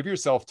give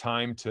yourself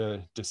time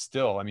to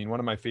distill. I mean,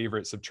 one of my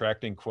favorite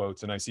subtracting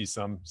quotes, and I see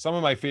some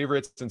of my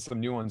favorites and some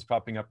new ones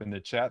popping up in the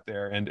chat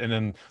there. And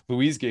then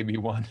Louise gave me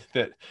one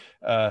that,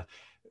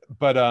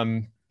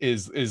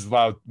 is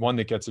one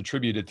that gets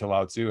attributed to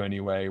Lao Tzu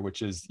anyway,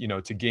 which is,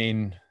 to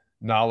gain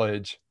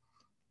knowledge,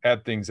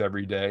 add things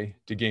every day;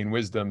 to gain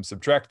wisdom,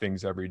 subtract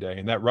things every day.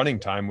 And that running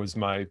time was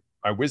my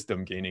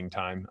wisdom gaining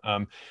time.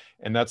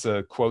 And that's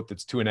a quote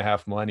that's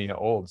 2.5 millennia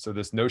old. So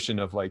this notion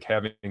of like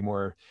having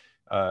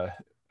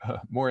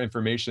more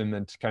information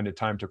than kind of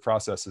time to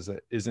process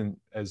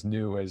isn't as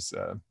new as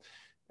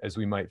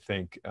we might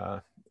think.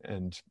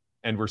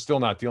 And we're still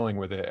not dealing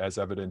with it, as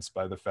evidenced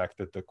by the fact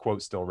that the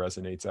quote still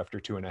resonates after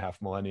 2.5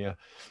 millennia.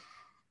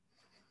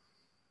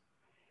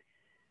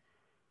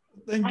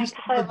 Thank you Thanks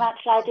so so much,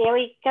 Leidy. Are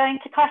we going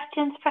to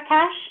questions,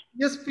 Prakash?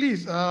 Yes,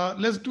 please.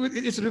 Let's do it.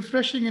 It's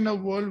refreshing in a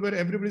world where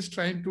everybody's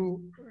trying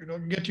to,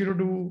 get you to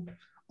do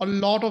a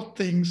lot of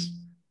things.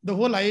 The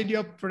whole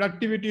idea of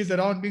productivity is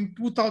around doing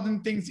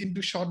 2,000 things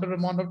into shorter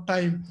amount of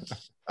time.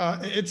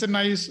 It's a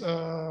nice,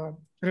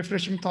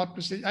 refreshing thought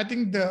to say. I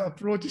think the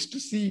approach is to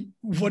see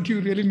what you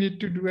really need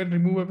to do and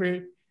remove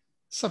away,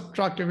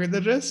 subtract away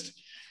the rest.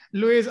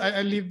 Louise,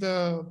 I leave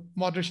the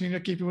moderation in your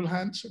capable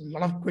hands. A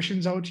lot of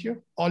questions out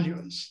here, all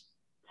yours.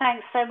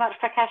 Thanks so much,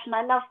 Prakash. And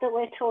I love that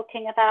we're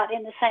talking about,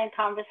 in the same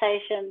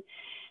conversation,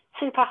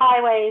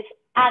 superhighways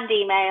and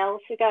emails.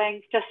 We're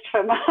going just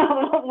from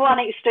one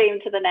extreme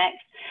to the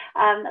next.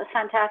 That's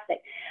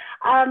fantastic.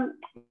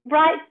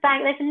 Right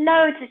back, there's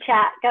loads of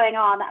chat going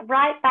on.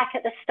 Right back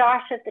at the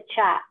start of the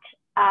chat,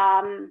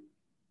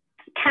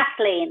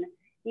 Kathleen,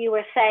 you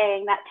were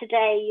saying that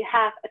today you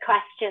have a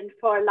question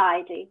for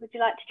Leidy. Would you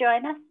like to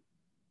join us?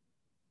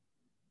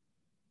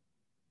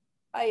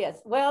 Yes.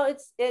 Well,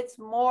 it's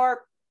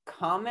more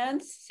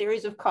comments,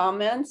 series of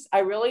comments. I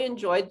really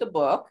enjoyed the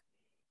book,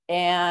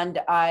 and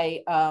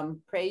I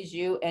praise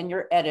you and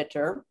your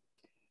editor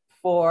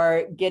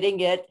for getting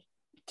it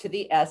to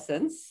the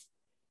essence.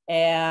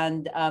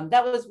 And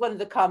that was one of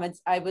the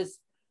comments.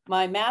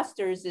 My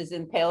master's is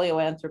in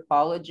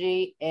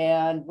paleoanthropology,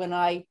 and when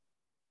I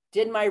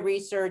did my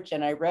research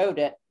and I wrote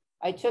it,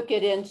 I took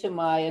it into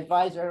my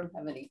advisor. I don't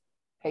have any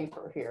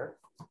paper here.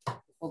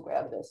 We'll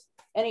grab this.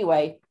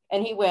 Anyway,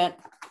 and he went,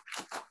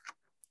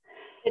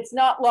 "It's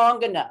not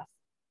long enough."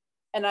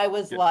 And I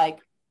was like,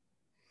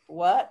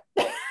 what?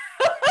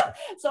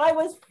 So I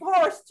was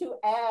forced to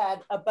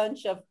add a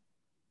bunch of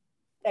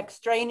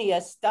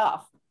extraneous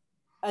stuff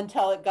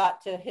until it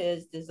got to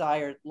his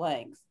desired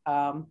length.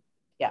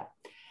 Yeah.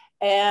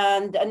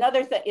 And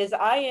another thing is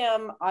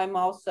I'm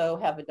also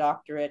have a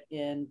doctorate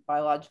in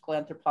biological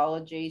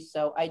anthropology.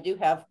 So I do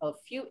have a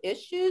few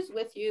issues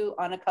with you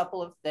on a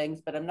couple of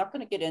things, but I'm not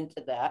going to get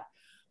into that.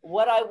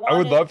 What I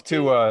would love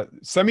to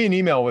send me an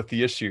email with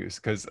the issues,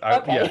 because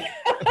okay.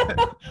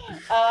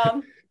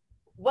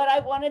 What I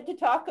wanted to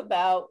talk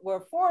about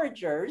were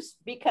foragers,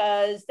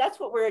 because that's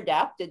what we're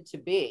adapted to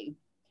be.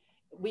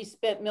 We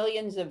spent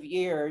millions of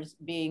years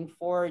being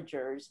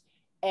foragers.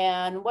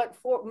 And what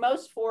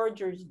most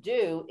foragers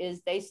do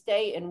is they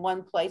stay in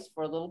one place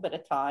for a little bit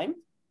of time,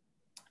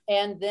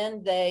 and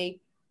then they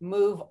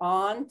move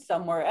on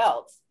somewhere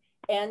else.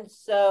 And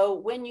so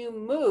when you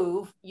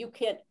move,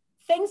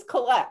 things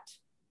collect.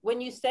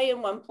 When you stay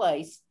in one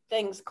place,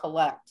 things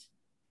collect.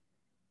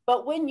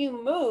 But when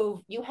you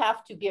move, you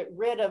have to get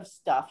rid of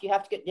stuff. You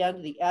have to get down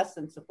to the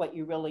essence of what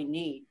you really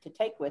need to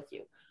take with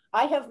you.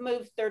 I have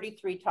moved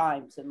 33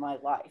 times in my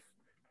life.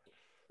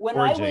 When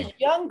I was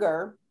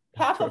younger,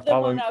 half of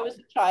them when I was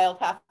a child,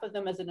 half of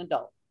them as an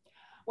adult.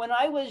 When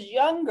I was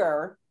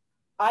younger,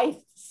 I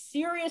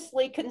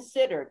seriously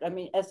considered,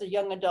 as a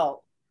young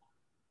adult,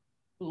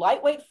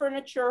 lightweight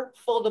furniture,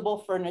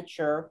 foldable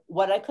furniture,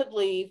 what I could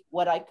leave,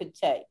 what I could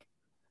take,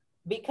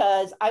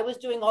 because I was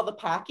doing all the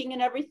packing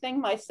and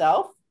everything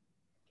myself.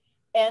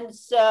 And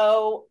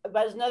so,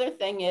 but another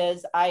thing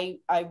is I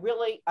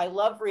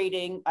love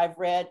reading. I've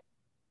read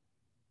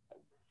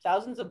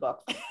thousands of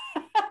books,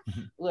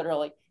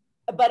 literally,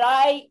 but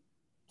I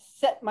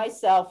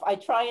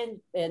try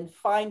and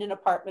find an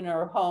apartment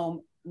or a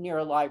home near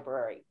a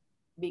library,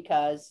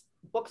 because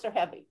books are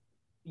heavy.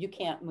 You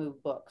can't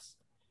move books.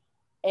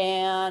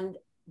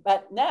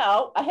 But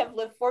now I have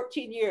lived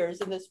 14 years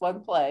in this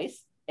one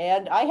place,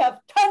 and I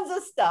have tons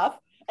of stuff,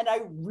 and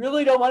I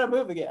really don't want to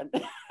move again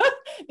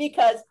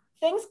because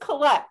things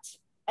collect.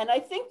 And I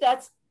think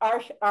that's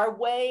our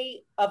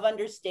way of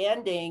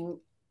understanding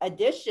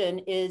addition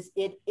is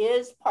it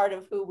is part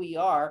of who we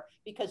are,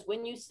 because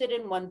when you sit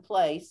in one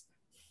place,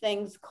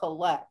 things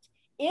collect.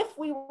 If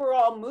we were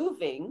all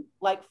moving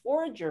like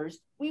foragers,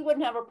 we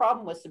wouldn't have a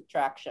problem with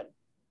subtraction,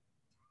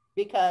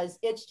 because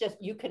it's just,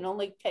 you can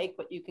only take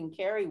what you can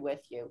carry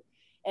with you.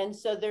 And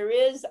so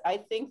I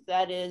think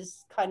that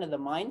is kind of the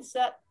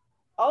mindset.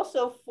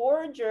 Also,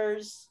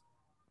 foragers,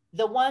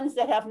 the ones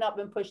that have not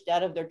been pushed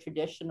out of their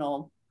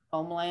traditional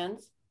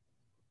homelands,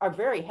 are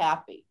very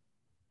happy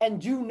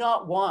and do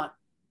not want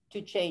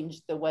to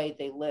change the way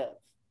they live.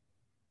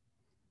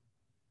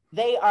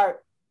 They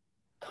are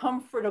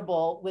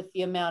comfortable with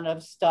the amount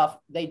of stuff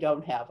they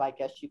don't have, I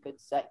guess you could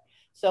say.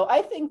 So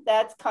I think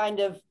that's kind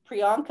of,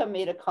 Priyanka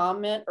made a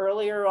comment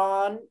earlier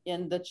on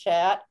in the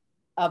chat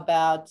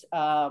about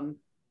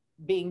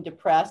being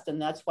depressed,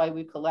 and that's why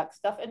we collect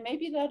stuff. And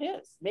maybe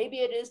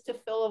it is to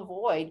fill a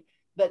void,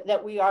 but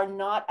that we are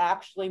not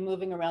actually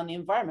moving around the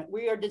environment.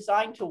 We are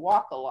designed to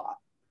walk a lot.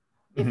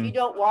 If you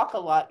don't walk a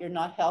lot, you're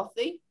not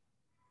healthy,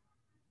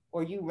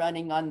 or you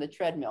running on the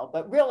treadmill,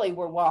 but really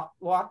we're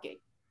walking,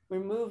 we're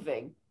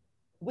moving.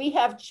 We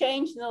have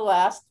changed in the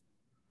last,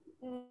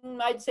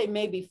 I'd say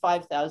maybe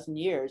 5,000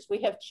 years.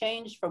 We have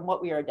changed from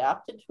what we are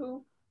adapted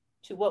to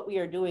what we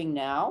are doing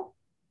now,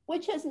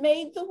 which has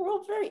made the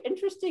world very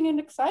interesting and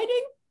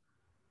exciting.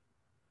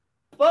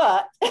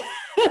 But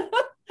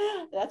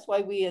that's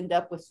why we end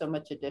up with so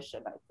much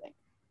addition, I think.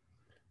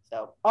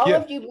 So all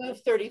of you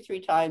move 33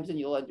 times and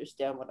you'll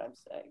understand what I'm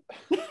saying.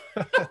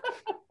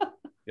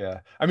 Yeah.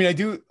 I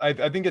mean,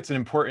 I think it's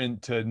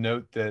important to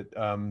note that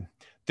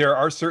there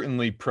are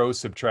certainly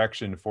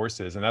pro-subtraction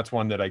forces, and that's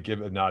one that I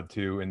give a nod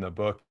to in the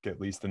book,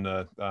 at least in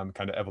the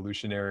kind of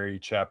evolutionary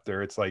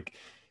chapter. It's like,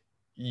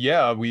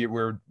 yeah,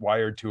 we're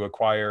wired to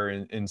acquire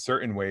in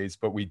certain ways,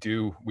 but we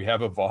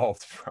have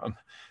evolved from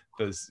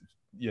those,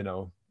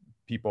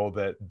 people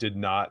that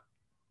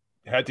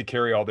had to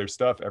carry all their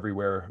stuff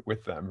everywhere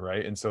with them,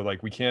 right? And so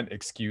like we can't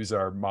excuse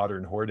our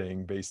modern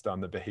hoarding based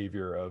on the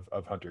behavior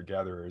of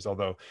hunter-gatherers.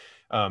 Although,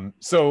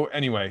 so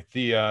anyway,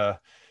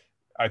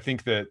 I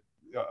think that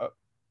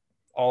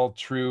all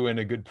true, and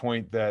a good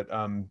point that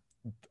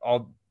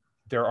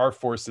there are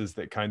forces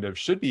that kind of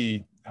should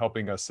be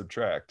helping us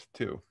subtract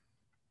too.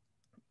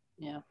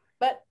 Yeah,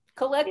 but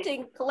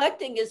collecting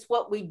is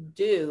what we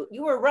do.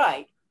 You were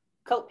right.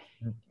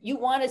 You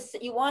want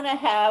to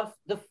have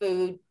the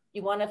food.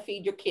 You want to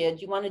feed your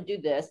kids. You want to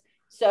do this.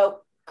 So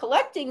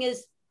collecting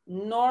is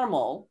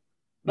normal,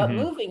 but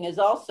moving is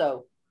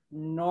also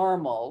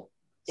normal.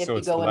 So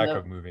it's the lack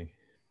of moving.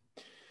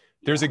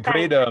 There's a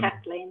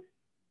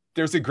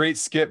great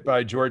skit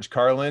by George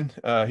Carlin.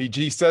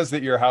 He says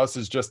that your house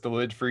is just the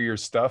lid for your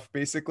stuff,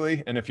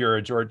 basically. And if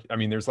you're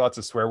there's lots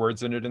of swear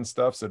words in it and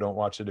stuff, so don't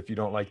watch it if you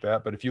don't like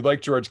that. But if you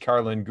like George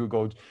Carlin,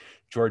 Google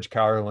George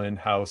Carlin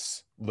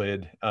house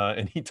lid,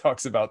 and he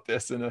talks about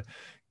this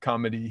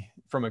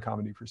from a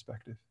comedy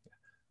perspective.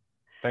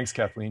 Thanks,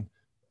 Kathleen.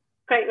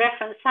 Great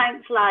reference.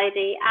 Thanks,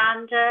 Leidy.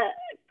 And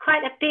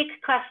quite a big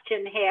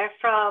question here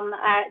from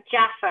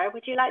Jaffer.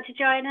 Would you like to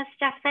join us,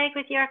 Jaffer,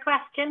 with your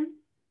question?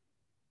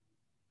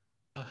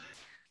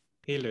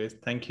 Hey, Louise.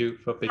 Thank you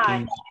for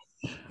picking.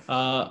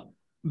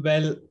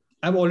 Well,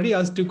 I've already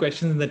asked 2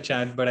 questions in the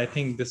chat, but I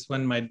think this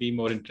one might be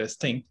more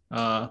interesting.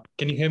 Can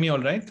you hear me all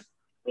right?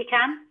 We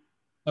can.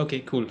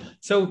 Okay, cool.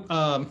 So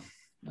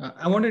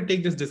I want to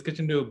take this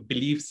discussion to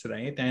beliefs,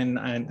 right? And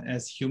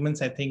as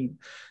humans, I think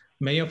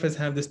many of us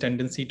have this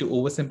tendency to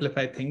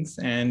oversimplify things.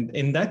 And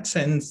in that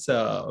sense,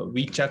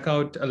 we check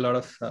out a lot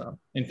of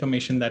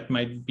information that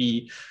might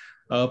be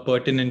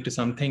pertinent to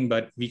something,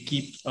 but we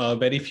keep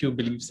very few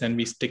beliefs and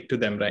we stick to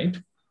them, right?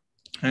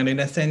 And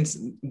in a sense,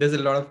 there's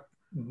a lot of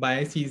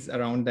biases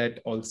around that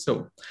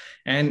also.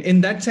 And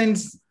in that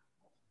sense,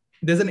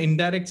 there's an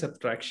indirect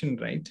subtraction,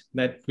 right?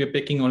 That we're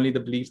picking only the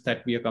beliefs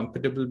that we are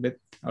comfortable with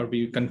or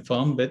we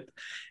confirm with.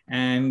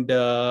 And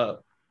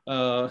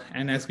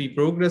as we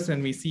progress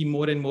and we see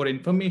more and more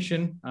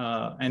information,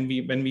 when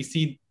we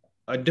see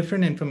a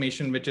different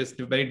information, which is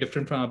very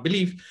different from our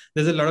belief,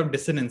 there's a lot of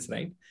dissonance,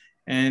 right?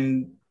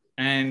 And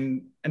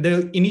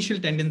the initial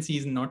tendency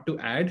is not to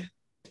add,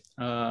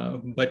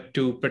 but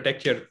to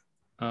protect your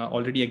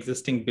already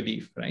existing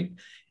belief, right?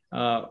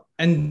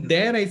 And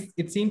there,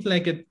 it seems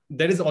like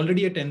there is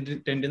already a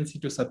tendency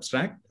to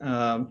subtract.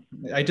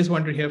 I just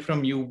want to hear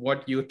from you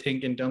what you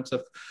think in terms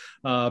of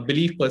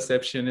belief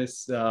perception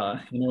is,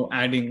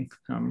 adding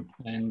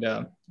and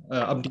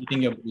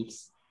updating your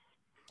beliefs.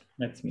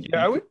 That's me.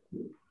 Yeah,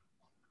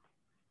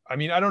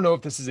 I don't know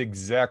if this is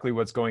exactly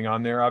what's going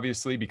on there,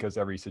 obviously, because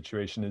every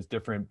situation is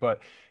different, but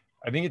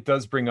I think it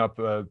does bring up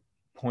a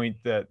point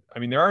that,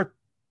 there are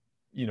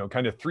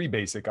kind of 3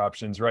 basic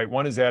options, right?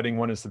 One is adding,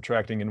 one is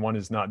subtracting, and one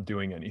is not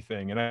doing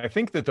anything. And I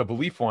think that the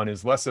belief one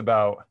is less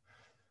about,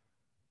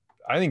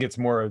 I think it's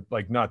more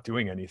like not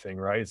doing anything,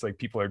 right? It's like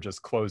people are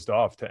just closed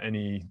off to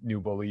any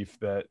new belief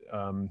that,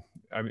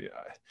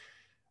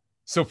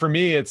 so for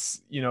me,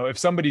 it's, if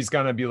somebody's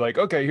gonna be like,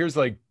 okay, here's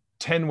like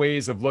 10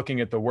 ways of looking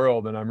at the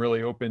world, and I'm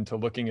really open to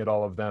looking at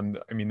all of them.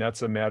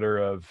 That's a matter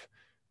of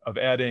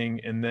adding.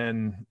 And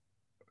then,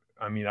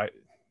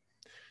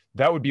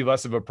 that would be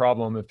less of a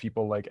problem if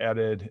people like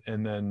added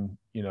and then,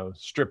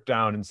 stripped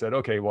down and said,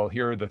 okay, well,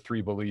 here are the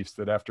 3 beliefs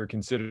that after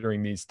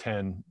considering these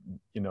 10,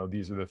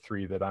 these are the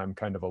 3 that I'm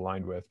kind of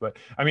aligned with. But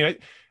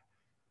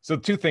so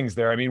 2 things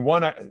there.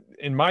 One,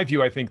 in my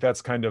view, I think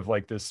that's kind of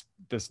like this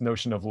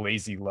notion of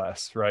lazy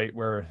less, right?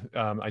 Where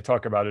I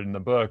talk about it in the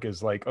book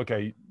is like,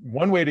 okay,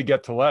 one way to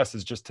get to less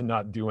is just to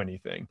not do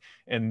anything.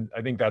 And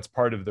I think that's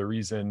part of the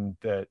reason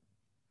that,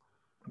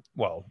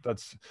 well,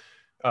 that's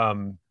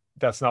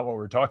not what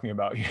we're talking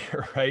about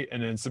here, right?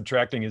 And then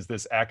subtracting is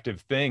this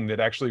active thing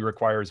that actually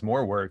requires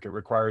more work. It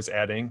requires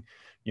adding,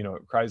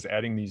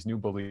 these new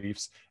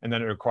beliefs, and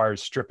then it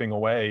requires stripping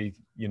away,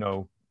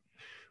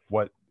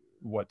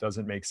 what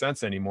doesn't make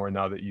sense anymore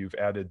now that you've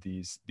added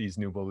these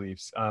new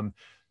beliefs.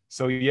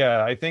 So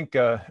yeah, I think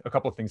a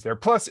couple of things there.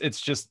 Plus,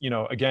 it's just,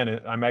 again,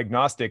 I'm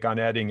agnostic on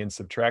adding and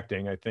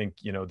subtracting. I think,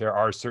 there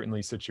are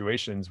certainly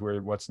situations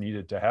where what's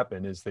needed to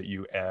happen is that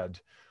you add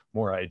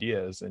more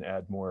ideas and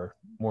add more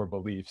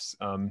beliefs.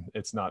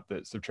 It's not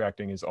that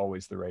subtracting is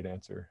always the right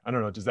answer. I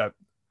don't know.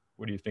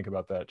 What do you think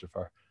about that,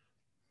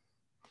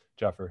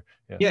 Jaffer?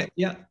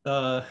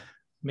 Yeah.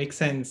 Makes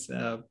sense.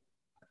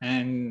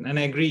 And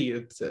I agree.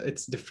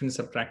 It's different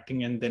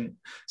subtracting. And then,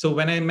 so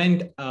when I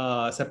meant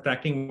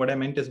subtracting, what I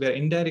meant is we're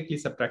indirectly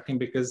subtracting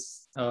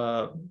because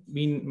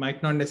we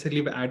might not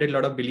necessarily have added a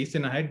lot of beliefs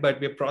in our head, but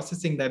we're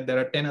processing that there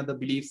are 10 other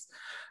beliefs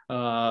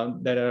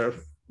that are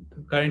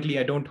currently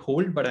I don't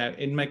hold, but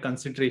in my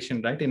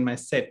consideration, right, in my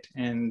set.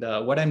 And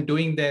what I'm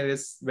doing there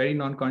is very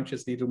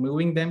non-consciously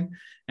removing them.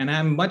 And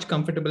I'm much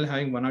comfortable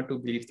having one or two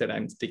beliefs that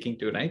I'm sticking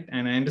to, right?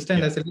 And I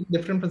understand that's a little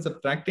different from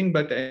subtracting,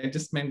 but I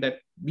just meant that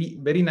we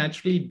very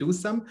naturally do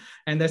some,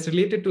 and that's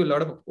related to a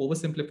lot of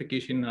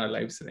oversimplification in our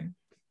lives, right?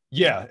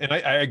 Yeah, and I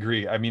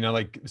agree. I mean, I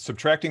like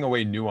subtracting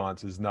away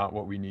nuance is not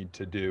what we need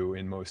to do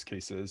in most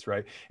cases,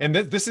 right? And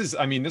this is,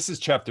 I mean, this is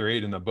chapter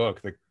 8 in the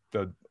book,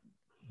 the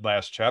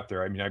last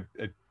chapter. I mean,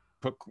 I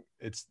put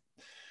it's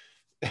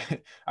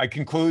I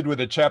conclude with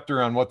a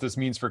chapter on what this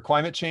means for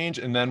climate change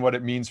and then what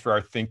it means for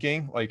our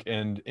thinking. Like,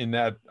 and in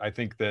that, I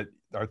think that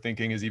our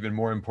thinking is even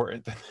more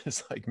important than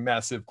this like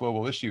massive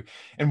global issue.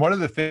 And one of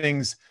the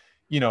things,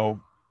 you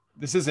know,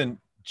 this isn't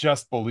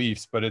just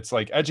beliefs, but it's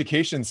like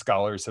education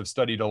scholars have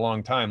studied a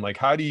long time. Like,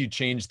 how do you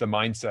change the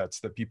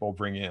mindsets that people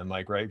bring in?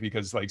 Like, right?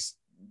 Because like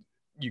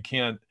you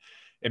can't,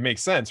 it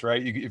makes sense,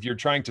 right? If you're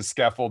trying to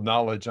scaffold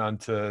knowledge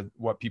onto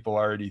what people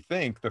already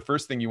think, the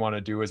first thing you want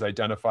to do is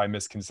identify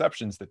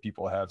misconceptions that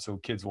people have. So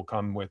kids will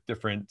come with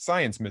different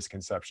science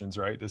misconceptions,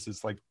 right? This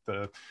is like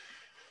the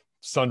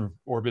sun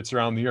orbits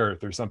around the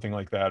earth or something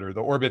like that, or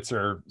the orbits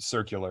are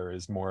circular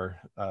is more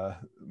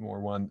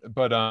one.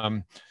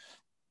 But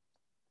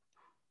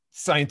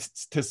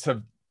scientists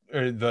have,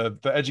 or the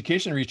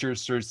education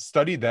researchers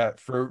studied that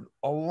for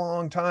a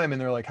long time, and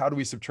they're like, how do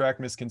we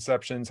subtract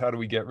misconceptions? How do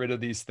we get rid of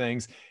these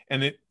things?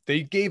 And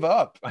they gave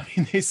up. I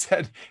mean, they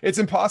said it's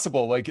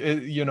impossible. Like,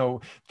 you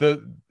know,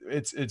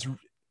 it's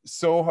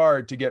so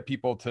hard to get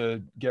people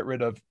to get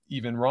rid of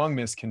even wrong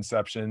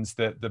misconceptions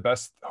that the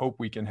best hope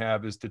we can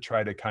have is to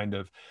try to kind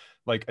of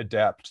like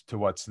adapt to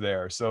what's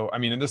there. So, I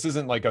mean, and this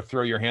isn't like a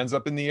throw your hands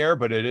up in the air,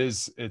 but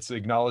it's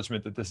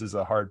acknowledgement that this is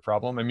a hard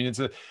problem. I mean,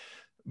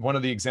 one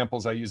of the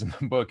examples I use in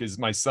the book is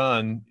my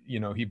son, you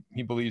know,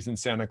 he believes in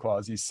Santa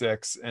Claus. He's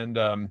 6, and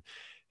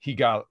he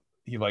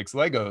likes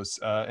Legos,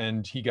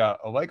 and he got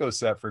a Lego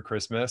set for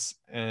Christmas,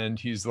 and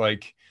he's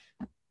like,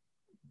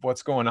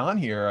 what's going on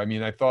here? I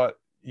mean, I thought,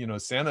 you know,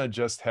 Santa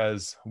just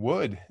has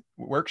wood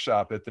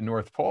workshop at the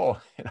North Pole.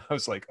 And I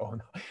was like, oh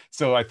no.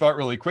 So I thought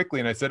really quickly,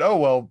 and I said,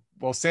 oh,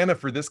 well, Santa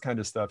for this kind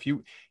of stuff,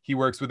 he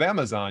works with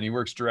Amazon. He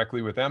works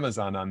directly with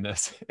Amazon on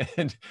this.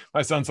 And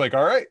my son's like,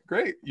 all right,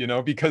 great. You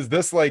know, because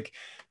this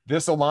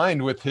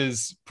aligned with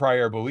his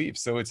prior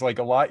beliefs. So it's like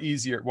a lot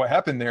easier. What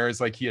happened there is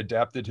like he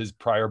adapted his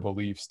prior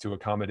beliefs to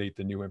accommodate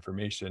the new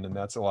information. And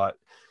that's what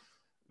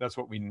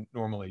we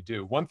normally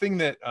do. One thing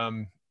that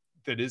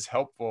is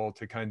helpful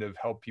to kind of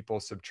help people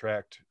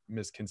subtract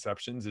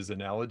misconceptions is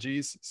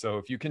analogies. So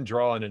if you can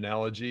draw an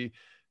analogy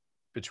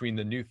between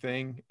the new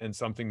thing and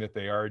something that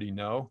they already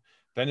know,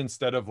 then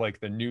instead of like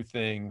the new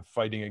thing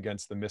fighting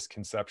against the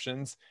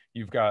misconceptions,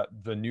 you've got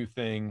the new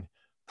thing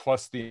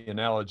plus the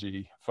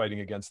analogy fighting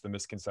against the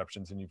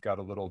misconceptions, and you've got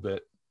a little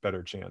bit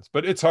better chance.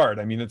 But it's hard.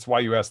 I mean, it's why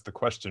you asked the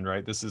question,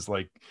 right? This is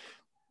like,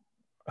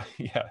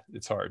 yeah,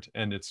 it's hard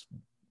and it's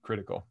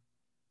critical.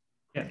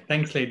 Yeah,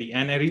 thanks, Leidy.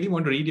 And I really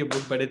want to read your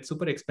book, but it's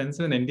super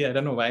expensive in India. I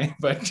don't know why,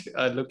 but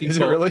looking Is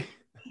it really?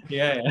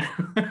 Yeah.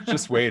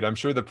 Just wait. I'm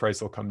sure the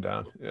price will come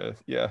down.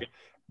 Yeah.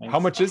 Thanks. How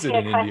much is it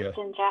in India?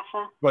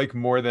 Jaffa. Like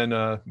more than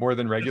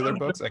regular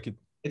books?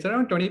 It's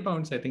around 20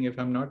 pounds, I think, if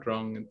I'm not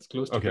wrong. It's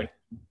close to okay.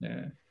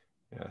 20.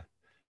 Yeah.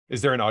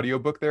 Is there an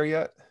audiobook there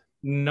yet?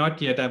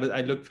 Not yet.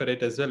 I looked for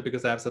it as well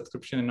because I have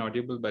subscription in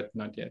Audible, but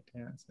not yet.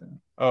 Yeah. So.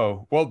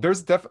 Oh, well,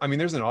 there's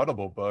an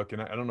Audible book,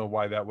 and I don't know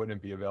why that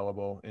wouldn't be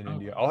available in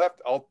India.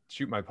 I'll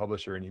shoot my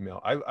publisher an email.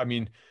 I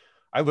mean,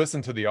 I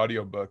listened to the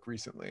audiobook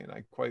recently, and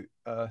I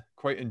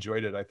quite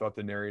enjoyed it. I thought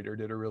the narrator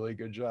did a really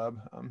good job.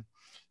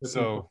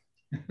 So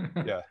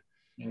yeah.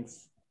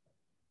 Thanks.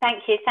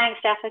 Thank you. Thanks,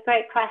 Jeff. A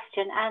great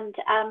question. And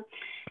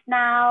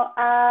now,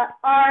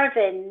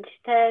 Arvind,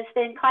 there's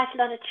been quite a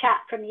lot of chat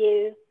from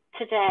you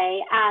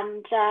today,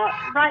 and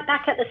right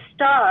back at the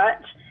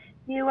start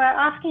you were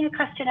asking a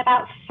question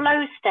about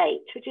flow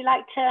state. Would you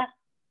like to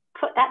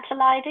put that to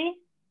Leidy?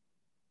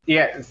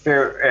 Yeah,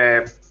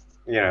 so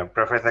you know,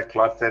 Professor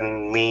Klotz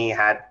and me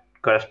had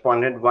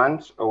corresponded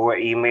once over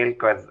email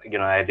because, you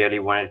know, I really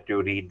wanted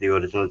to read the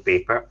original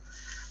paper,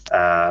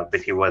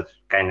 which he was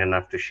kind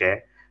enough to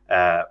share.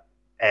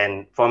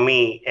 And for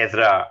me,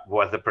 Ezra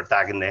was the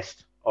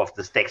protagonist of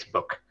this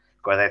textbook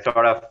because I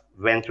sort of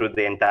went through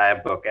the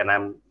entire book, and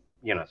I'm,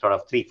 you know, sort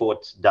of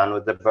 3/4 done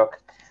with the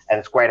book, and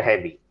it's quite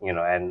heavy, you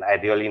know, and I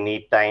really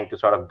need time to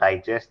sort of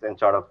digest and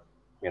sort of,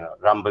 you know,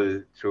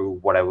 rumble through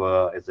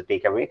whatever is the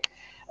takeaway.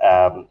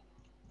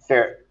 So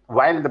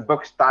while the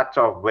book starts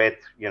off with,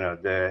 you know,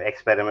 the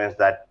experiments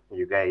that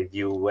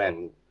you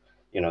and,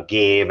 you know,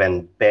 Gabe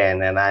and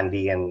Ben and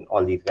Andy and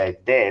all these guys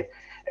did,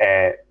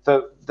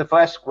 so the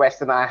first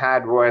question I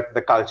had was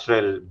the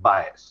cultural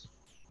bias,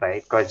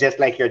 right? Because just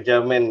like your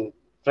German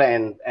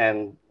friend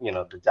and, you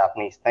know, the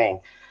Japanese thing,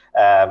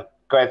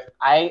 because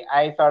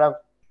I sort of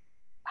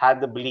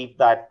had the belief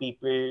that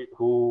people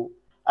who,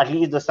 at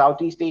least the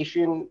Southeast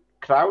Asian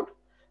crowd,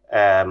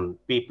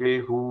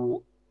 people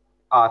who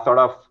are sort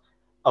of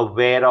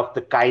aware of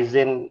the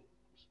Kaizen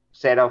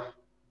set of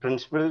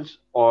principles,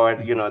 or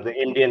the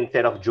Indian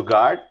set of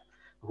jugaad,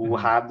 who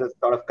have this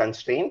sort of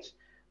constraints,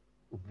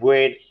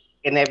 would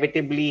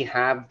inevitably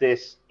have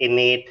this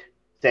innate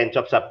sense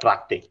of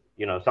subtracting.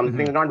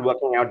 Something's not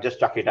working out, just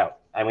chuck it out.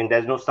 I mean,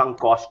 there's no sunk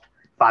cost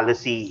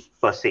fallacy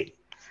per se.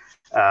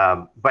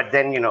 But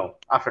then,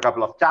 after a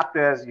couple of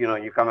chapters,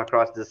 you come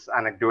across this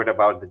anecdote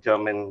about the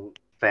German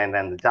friend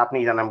and the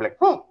Japanese, and I'm like,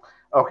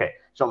 okay,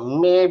 so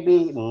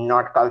maybe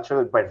not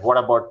cultural, but what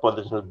about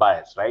positional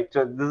bias, right?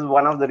 So this is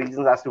one of the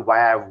reasons as to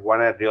why I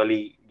want to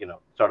really,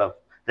 sort of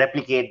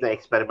replicate the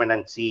experiment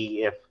and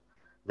see if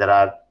there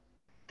are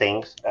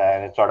things,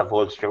 and it sort of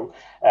holds true.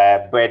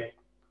 But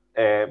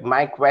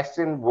my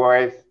question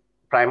was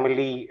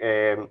primarily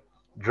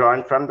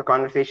drawn from the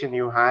conversation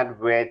you had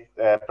with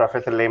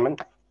Professor Lehman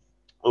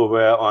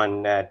over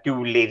on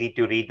Too Lazy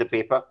to Read the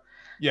Paper.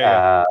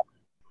 It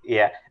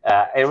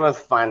was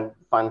fun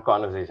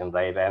conversation,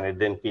 right? And it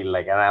didn't feel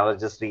like, and I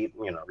was just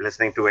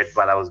listening to it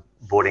while I was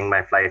boarding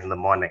my flight in the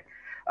morning.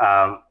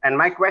 And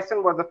my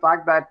question was the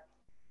fact that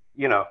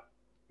you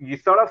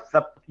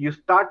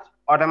start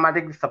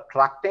automatically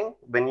subtracting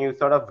when you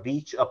sort of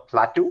reach a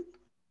plateau.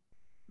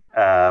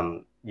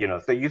 So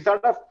you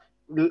sort of,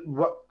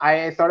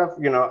 I sort of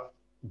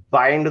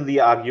buy into the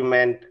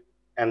argument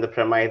and the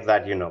premise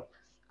that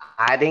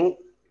adding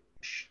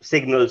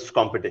signals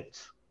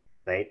competence,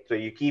 right? So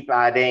you keep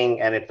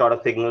adding, and it sort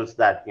of signals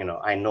that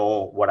I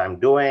know what I'm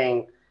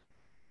doing,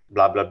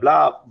 blah blah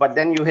blah. But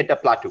then you hit a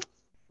plateau,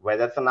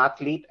 whether it's an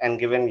athlete, and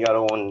given your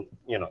own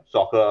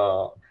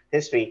soccer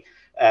history,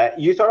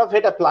 you sort of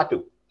hit a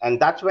plateau, and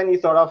that's when you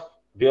sort of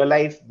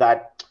realize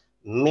that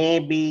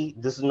maybe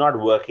this is not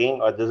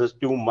working, or this is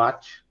too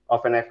much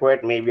of an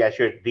effort. Maybe I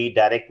should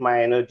redirect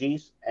my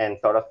energies and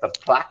sort of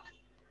subtract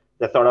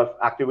the sort of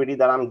activity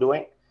that I'm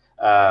doing.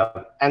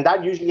 And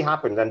that usually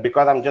happens. And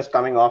because I'm just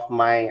coming off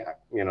my,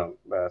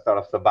 sort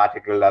of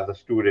sabbatical as a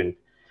student,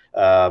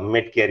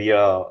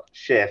 mid-career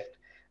shift,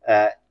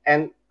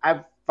 and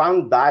I've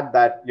found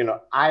that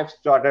I've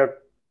started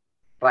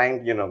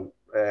trying,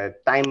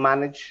 time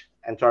manage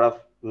and sort of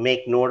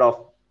make note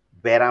of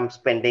where I'm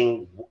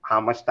spending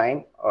how much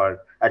time, or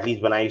at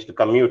least when I used to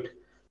commute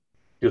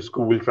to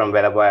school from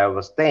wherever I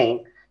was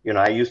staying,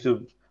 I used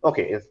to,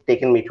 okay, it's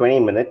taken me 20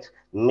 minutes.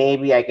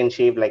 Maybe I can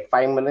shave like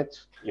 5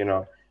 minutes,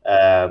 leave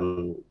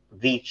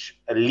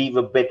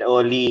a bit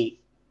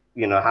early,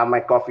 have my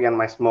coffee and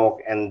my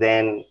smoke, and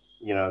then,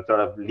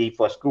 sort of leave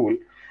for school.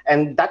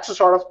 And that's the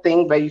sort of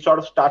thing where you sort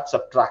of start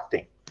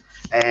subtracting.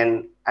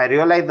 And I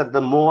realized that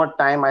the more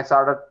time I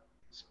started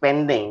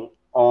spending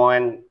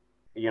on,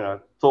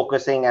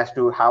 focusing as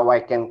to how I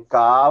can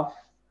carve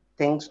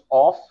things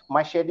off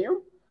my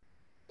schedule,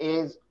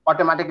 is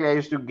automatically I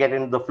used to get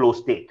into the flow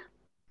state.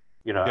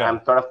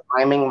 I'm sort of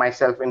priming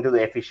myself into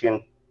the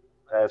efficient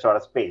sort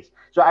of space.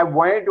 So I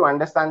wanted to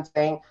understand,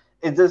 saying,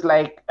 is this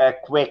like a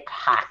quick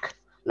hack?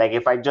 Like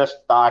if I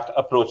just start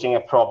approaching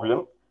a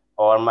problem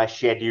or my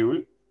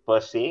schedule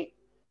per se,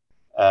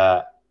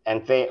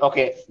 and say,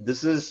 okay,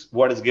 this is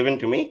what is given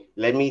to me.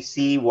 Let me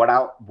see what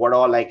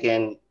all I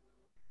can,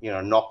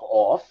 knock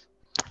off.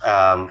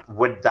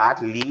 Would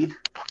that lead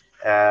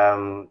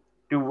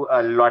to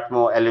a lot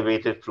more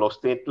elevated flow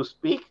state, to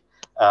speak?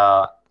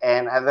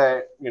 And as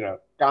a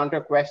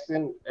counter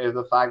question is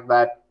the fact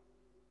that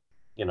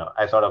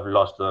I sort of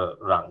lost the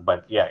run.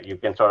 But yeah, you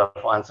can sort of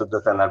answer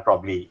this, and I'll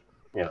probably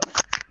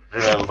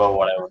remember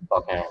what I was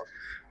talking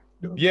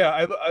about. Yeah,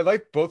 I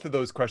like both of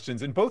those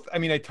questions, and both, I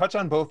mean, I touch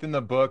on both in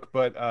the book,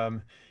 but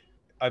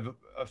I've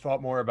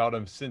thought more about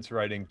them since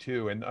writing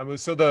too. And I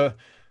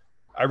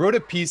wrote a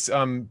piece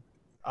on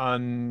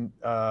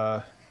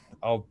I'll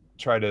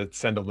try to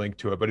send a link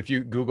to it, but if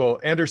you Google,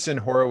 Anderson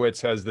Horowitz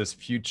has this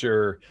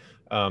future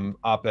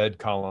op-ed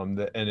column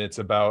and it's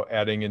about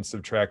adding and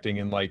subtracting,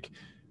 and like,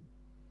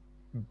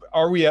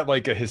 are we at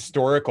like a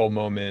historical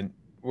moment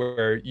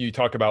where you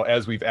talk about,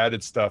 as we've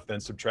added stuff, then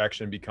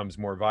subtraction becomes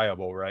more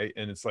viable, right?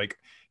 And it's like,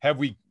 have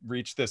we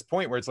reached this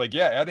point where it's like,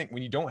 yeah, adding,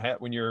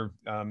 when you're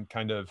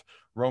kind of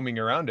roaming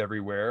around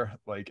everywhere,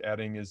 like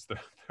adding is the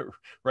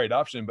right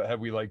option, but have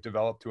we like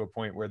developed to a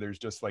point where there's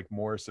just like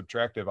more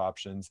subtractive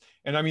options?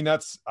 And I mean,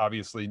 that's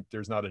obviously,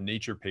 there's not a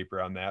Nature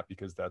paper on that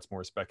because that's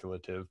more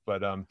speculative,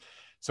 but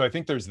so I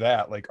think there's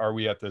that, like, are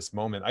we at this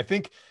moment? I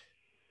think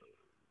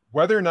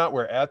whether or not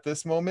we're at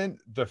this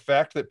moment, the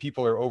fact that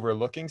people are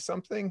overlooking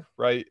something,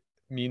 right,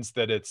 means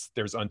that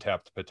there's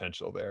untapped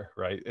potential there,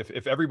 right?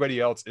 If everybody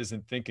else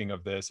isn't thinking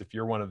of this, if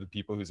you're one of the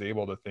people who's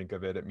able to think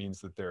of it, it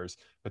means that there's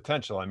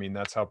potential. I mean,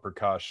 that's how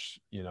Prakash,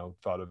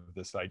 thought of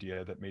this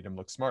idea that made him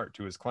look smart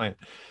to his client.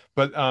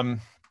 But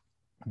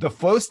the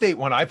flow state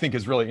one I think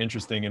is really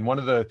interesting. And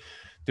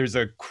there's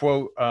a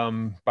quote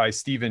by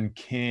Stephen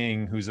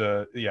King, who's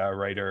a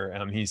writer.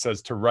 He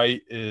says, to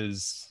write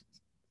is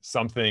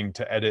something,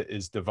 to edit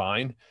is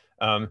divine.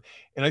 And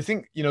I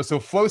think, so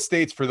flow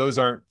states, for those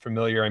aren't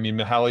familiar, I mean,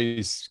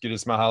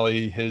 Gittes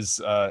Mihaly,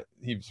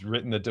 he's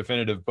written a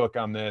definitive book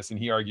on this, and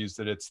he argues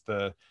that it's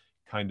the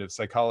kind of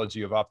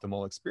psychology of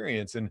optimal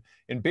experience. And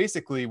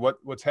basically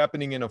what's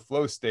happening in a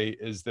flow state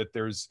is that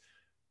there's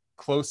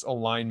close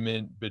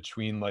alignment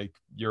between like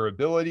your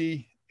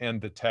ability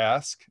and the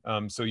task.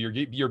 So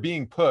you're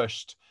being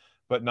pushed,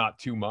 but not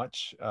too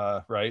much,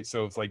 right?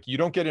 So it's like you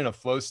don't get in a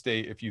flow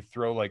state if you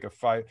throw like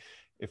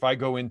if I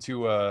go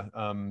into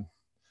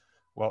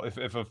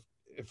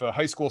if a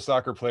high school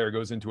soccer player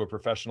goes into a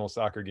professional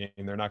soccer game,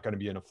 they're not going to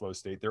be in a flow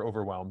state. They're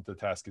overwhelmed. The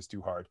task is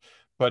too hard.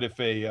 But if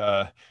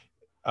a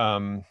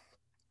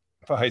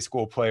high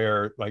school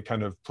player like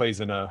kind of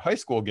plays in a high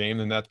school game,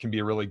 then that can be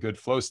a really good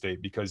flow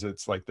state because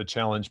it's like the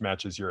challenge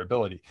matches your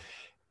ability.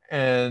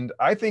 And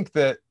I think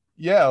that,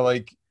 yeah,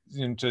 like,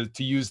 you know,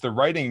 to use the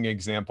writing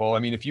example, I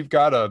mean, if you've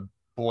got a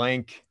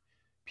blank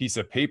piece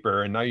of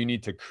paper and now you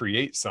need to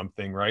create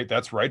something, right?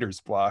 That's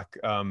writer's block.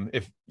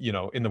 If, you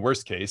know, in the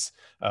worst case,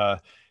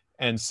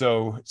 and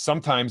so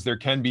sometimes there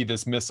can be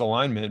this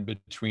misalignment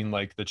between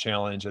like the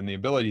challenge and the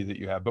ability that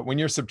you have. But when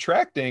you're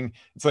subtracting,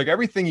 it's like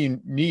everything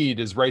you need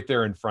is right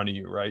there in front of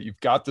you, right?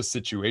 You've got the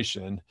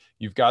situation,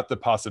 you've got the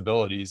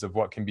possibilities of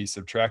what can be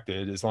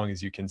subtracted as long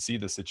as you can see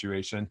the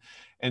situation.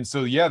 And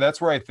so, yeah, that's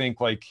where I think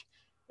like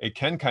it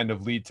can kind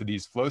of lead to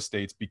these flow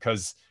states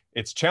because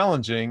it's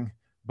challenging,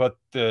 but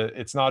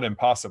it's not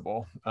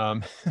impossible.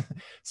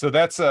 So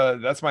that's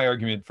my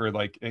argument for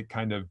like it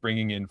kind of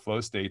bringing in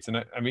flow states. And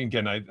I mean,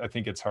 again, I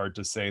think it's hard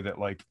to say that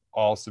like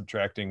all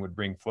subtracting would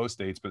bring flow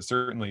states, but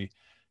certainly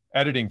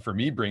editing for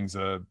me brings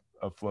a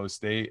flow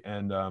state.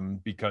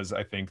 And because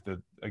I think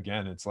that,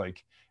 again, it's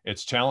like,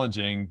 it's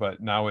challenging,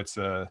 but now it's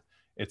a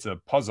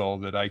puzzle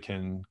that I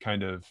can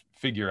kind of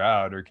figure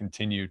out or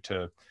continue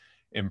to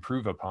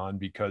improve upon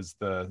because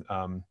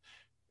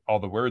all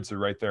the words are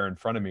right there in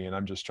front of me and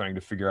I'm just trying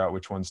to figure out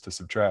which ones to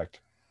subtract.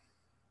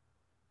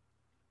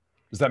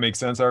 Does that make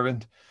sense,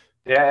 Arvind?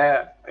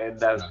 Yeah, it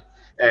does.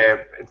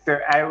 So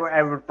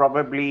I would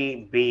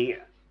probably be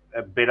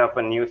a bit of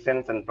a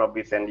nuisance and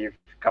probably send you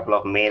a couple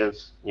of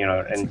mails, you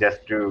know, and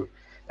just to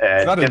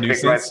it's not just a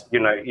nuisance. because, you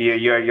know,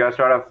 your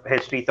sort of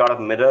history sort of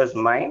mirrors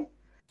mine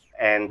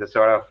and the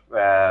sort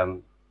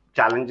of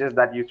challenges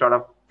that you sort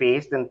of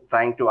faced in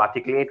trying to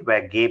articulate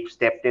where Gabe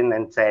stepped in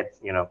and said,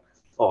 you know,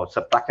 oh,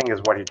 subtracting is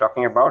what you're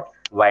talking about,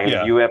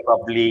 while you were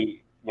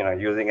probably, you know,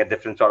 using a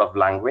different sort of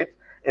language,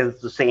 is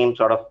the same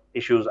sort of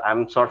issues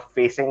I'm sort of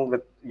facing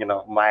with, you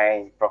know,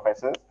 my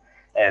professors.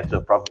 And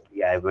so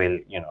probably I will,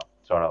 you know,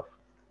 sort of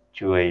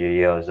chew your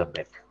ears a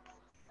bit,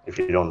 if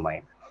you don't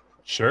mind.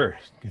 Sure.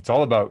 It's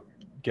all about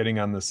getting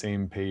on the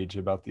same page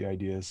about the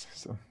ideas.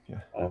 So, yeah.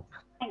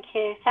 Thank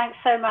you. Thanks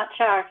so much,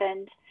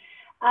 Arvind.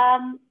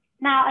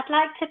 Now, I'd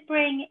like to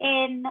bring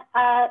in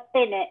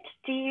Binit.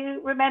 Do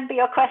you remember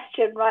your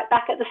question right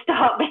back at the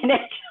start,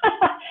 Binit?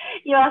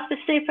 You asked a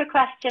super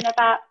question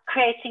about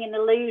creating an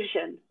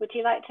illusion. Would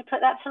you like to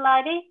put that to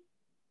Leidy?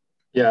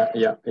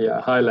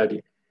 Yeah. Hi,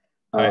 Leidy.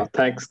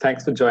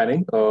 Thanks for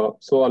joining.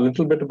 So a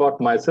little bit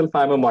about myself.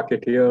 I'm a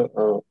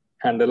marketeer,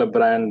 handle a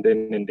brand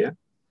in India.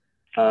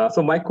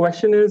 So my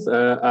question is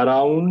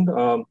around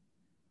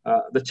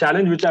the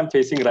challenge which I'm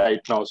facing right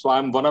now. So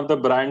I'm one of the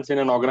brands in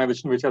an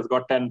organization which has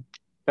got 10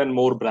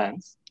 more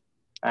brands.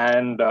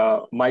 And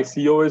my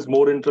CEO is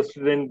more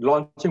interested in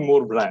launching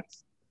more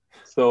brands.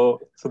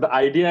 So the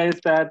idea is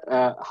that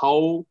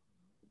how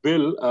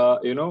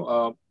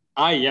will,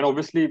 I, and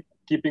obviously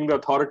keeping the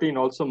authority in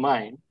also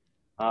mine,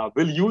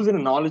 will use an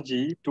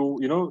analogy to,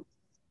 you know,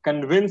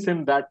 convince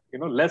him that, you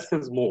know, less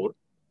is more.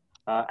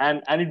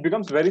 And it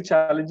becomes very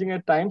challenging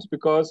at times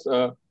because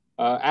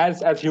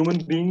as human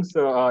beings,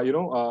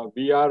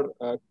 we are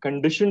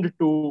conditioned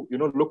to, you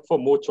know, look for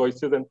more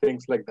choices and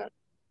things like that.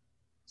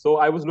 So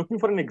I was looking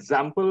for an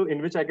example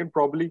in which I can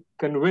probably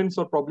convince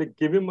or probably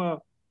give him a,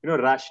 you know,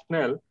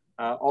 rationale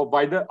or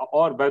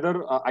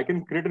whether I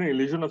can create an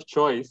illusion of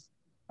choice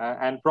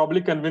and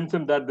probably convince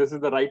him that this is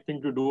the right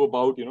thing to do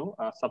about, you know,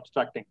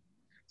 subtracting.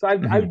 So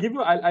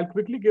I'll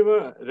quickly give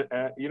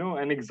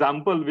an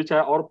example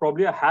or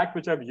probably a hack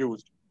which I've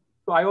used.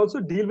 So I also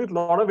deal with a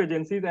lot of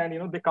agencies and, you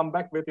know, they come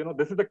back with, you know,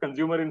 this is the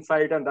consumer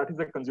insight and that is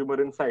the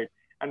consumer insight.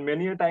 And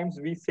many a times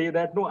we say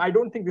that, no, I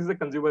don't think this is a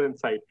consumer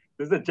insight.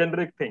 This is a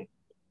generic thing.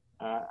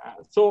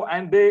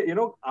 And they, you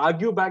know,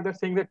 argue back that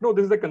saying that, no,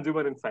 this is the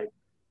consumer insight.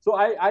 So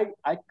I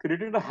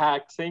created a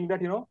hack saying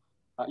that,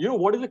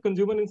 what is a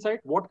consumer insight?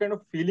 What kind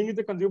of feeling is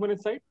a consumer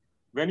insight?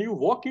 When you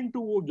walk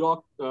into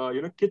your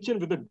kitchen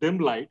with a dim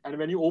light and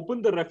when you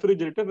open the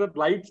refrigerator, that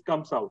light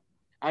comes out.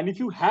 And if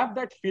you have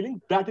that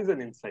feeling, that is an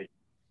insight.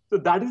 So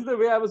that is the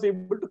way I was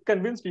able to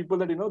convince people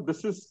that, you know,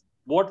 this is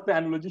what the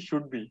analogy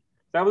should be.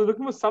 So I was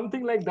looking for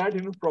something like that,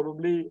 you know,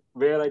 probably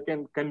where I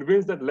can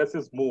convince that less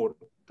is more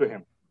to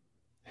him.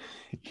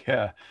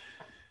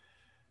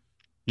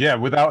 Yeah,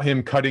 without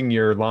him cutting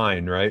your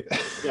line, right?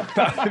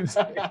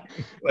 Yeah.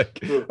 Like,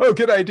 oh,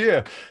 good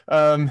idea.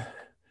 Yeah,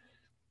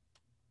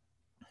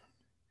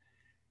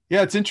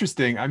 it's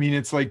interesting. I mean,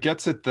 it's like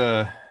gets at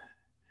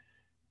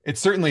it's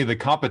certainly the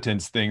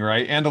competence thing,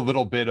 right? And a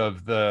little bit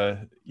of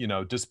the, you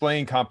know,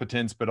 displaying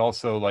competence, but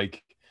also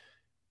like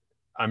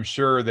I'm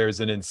sure there's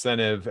an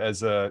incentive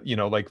as a,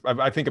 like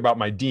I think about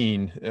my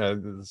dean,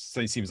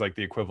 so he seems like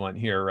the equivalent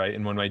here, right?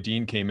 And when my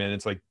dean came in,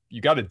 it's like,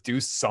 you got to do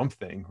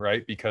something,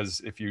 right?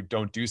 Because if you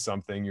don't do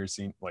something, you're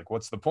seen like,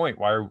 what's the point?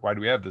 Why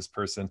do we have this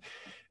person?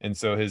 And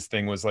so his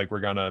thing was like, we're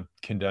going to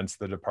condense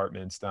the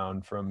departments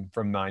down from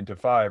 9 to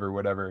 5 or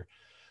whatever.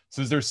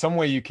 So is there some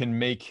way you can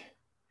make,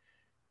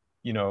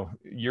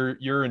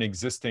 you're an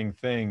existing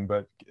thing,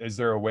 but is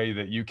there a way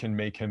that you can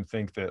make him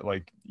think that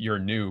like you're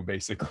new,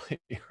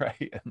 basically,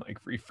 right? And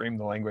like reframe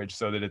the language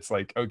so that it's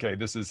like, okay,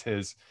 this is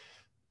his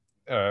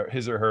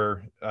or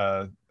her,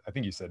 I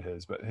think you said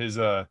his, but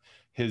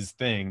his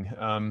thing.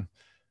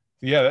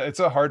 Yeah, it's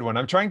a hard one.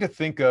 I'm trying to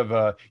think of,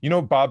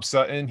 Bob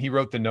Sutton, he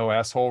wrote the no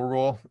asshole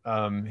rule.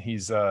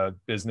 He's a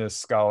business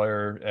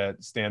scholar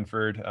at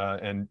Stanford,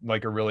 and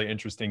like a really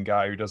interesting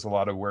guy who does a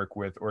lot of work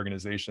with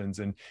organizations.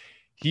 And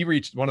he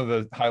reached, one of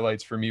the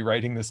highlights for me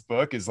writing this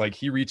book is like,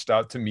 he reached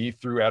out to me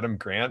through Adam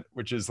Grant,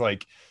 which is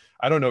like,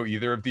 I don't know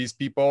either of these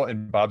people.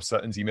 And Bob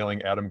Sutton's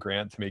emailing Adam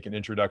Grant to make an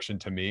introduction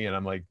to me. And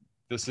I'm like,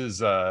 this is,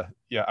 yeah,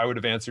 I would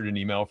have answered an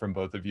email from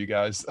both of you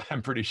guys,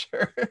 I'm pretty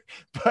sure.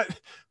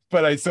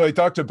 But I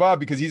talked to Bob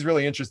because he's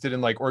really interested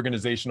in like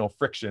organizational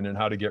friction and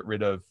how to get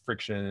rid of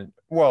friction.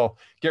 Well,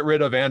 get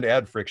rid of and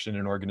add friction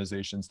in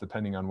organizations,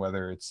 depending on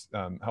whether it's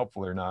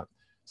helpful or not.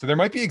 So there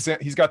might be,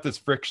 he's got this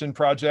friction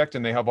project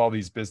and they have all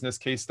these business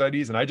case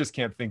studies. And I just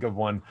can't think of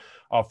one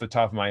off the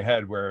top of my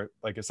head where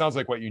like, it sounds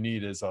like what you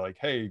need is like,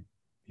 hey,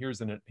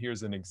 here's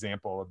an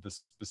example of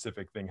this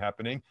specific thing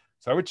happening.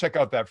 So I would check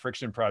out that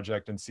friction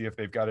project and see if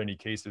they've got any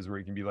cases where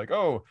you can be like,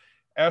 oh,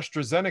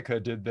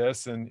 AstraZeneca did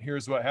this and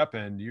here's what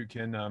happened. You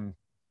can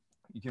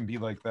be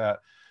like that.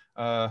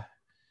 All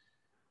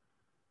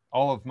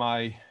of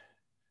my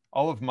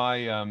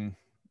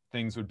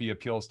things would be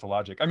appeals to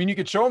logic. I mean, you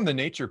could show him the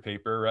Nature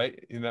paper,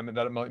 right? And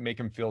that might make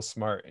him feel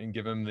smart and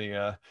give him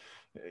the,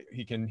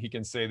 he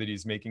can say that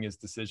he's making his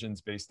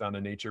decisions based on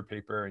a Nature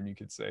paper. And you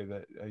could say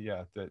that,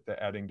 yeah, that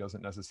adding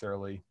doesn't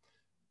necessarily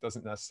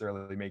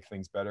make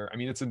things better. I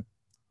mean, it's a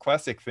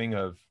classic thing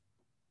of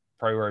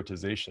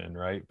prioritization,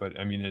 right? But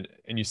I mean,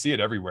 and you see it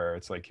everywhere.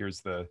 It's like,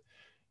 here's the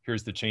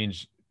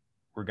change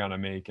we're gonna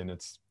make, and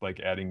it's like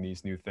adding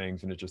these new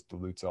things and it just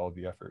dilutes all of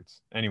the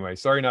efforts. Anyway,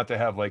 sorry not to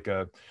have like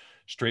a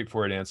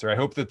straightforward answer. I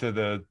hope that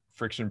the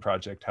friction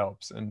project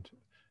helps and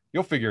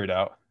you'll figure it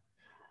out.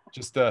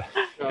 Just sure,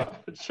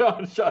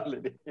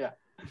 Leidy. Yeah,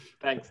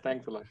 thanks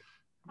a lot.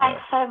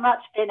 Thanks so much,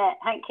 Binit.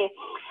 Thank you.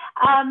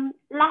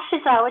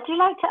 Lashizar, would you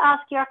like to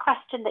ask your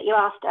question that you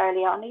asked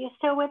earlier on? Are you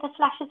still with us,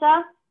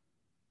 Lashizar?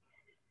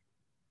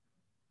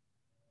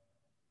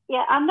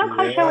 Yeah, I'm not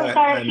quite sure which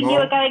direction you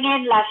were going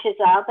in,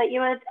 Lashizar, but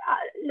you were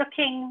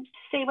looking to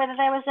see whether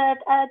there was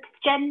a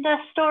gender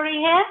story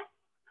here.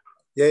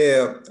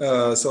 Yeah.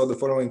 So the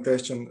following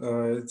question,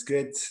 it's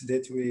great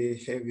that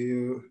we have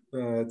you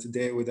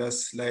today with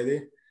us,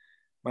 Leidy.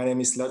 My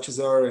name is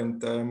Lachizar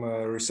and I'm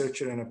a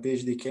researcher and a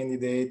PhD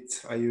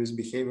candidate. I use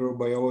behavioral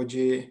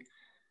biology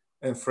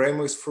and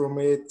frameworks from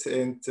it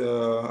and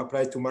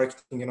apply to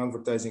marketing and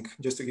advertising,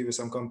 just to give you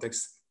some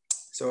context.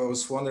 So I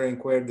was wondering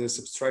where the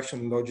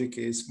subtraction logic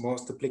is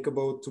most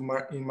applicable to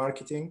in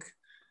marketing,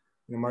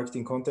 in a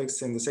marketing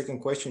context. And the second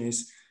question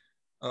is,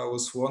 I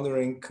was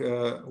wondering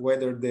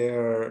whether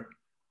there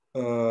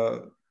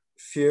are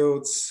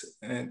fields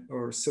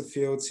or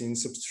subfields in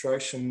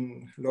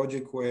subtraction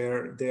logic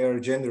where there are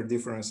gender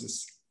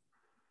differences.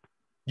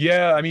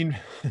 Yeah, I mean,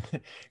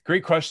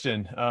 great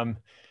question.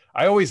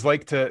 I always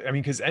like to, I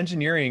mean, because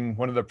engineering,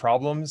 one of the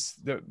problems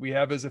that we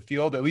have as a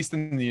field, at least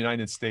in the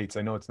United States,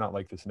 I know it's not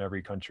like this in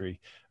every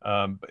country,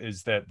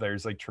 is that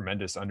there's like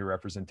tremendous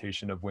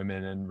underrepresentation of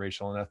women and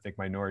racial and ethnic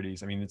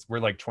minorities. I mean, we're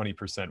like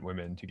 20%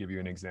 women, to give you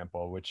an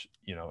example, which,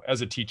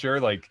 as a teacher,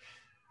 like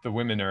the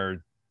women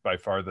are by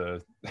far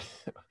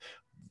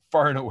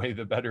far and away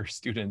the better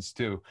students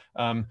too.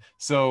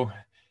 So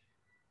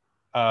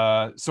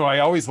I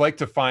always like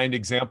to find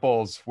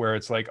examples where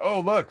it's like, oh,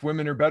 look,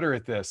 women are better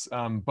at this.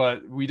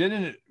 But we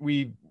didn't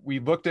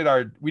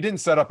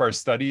set up our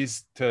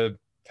studies to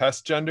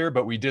test gender,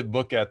 but we did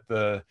look at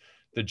the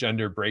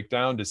gender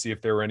breakdown to see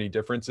if there were any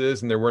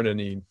differences, and there weren't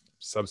any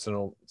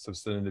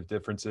substantive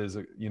differences,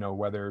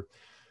 whether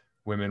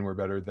women were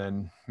better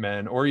than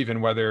men, or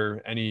even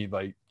whether any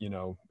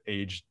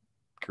age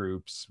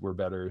groups were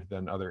better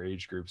than other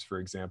age groups, for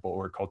example,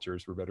 or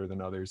cultures were better than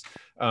others.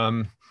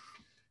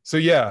 So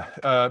yeah,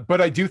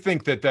 but I do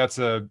think that that's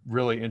a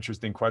really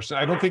interesting question.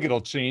 I don't think it'll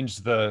change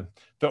the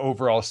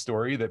overall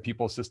story that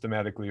people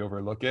systematically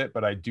overlook it,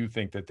 but I do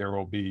think that there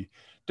will be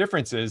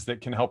differences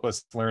that can help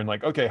us learn,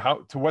 like, okay,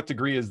 to what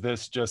degree is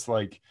this just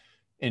like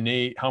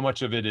innate? How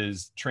much of it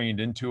is trained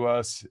into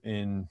us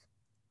in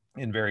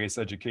various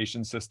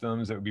education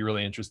systems? It would be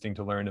really interesting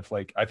to learn if,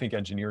 like, I think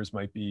engineers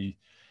might be,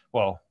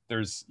 well,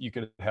 you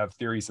could have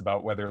theories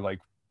about whether like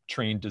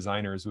trained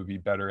designers would be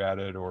better at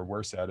it or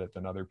worse at it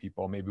than other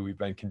people. Maybe we've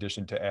been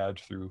conditioned to add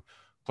through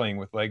playing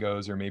with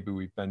Legos, or maybe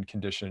we've been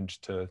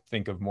conditioned to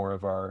think of more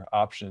of our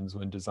options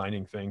when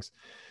designing things.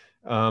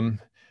 I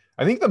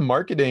think the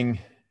marketing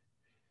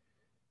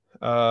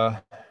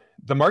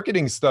The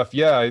marketing stuff,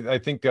 yeah, I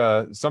think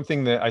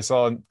something that I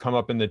saw come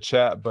up in the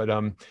chat, but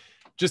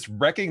just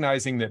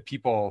recognizing that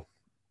people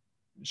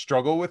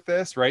struggle with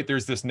this, right?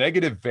 There's this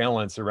negative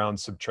valence around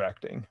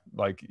subtracting.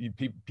 Like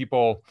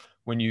people,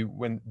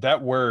 when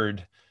that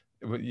word,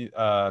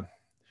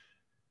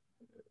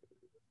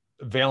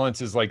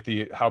 valence is like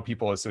how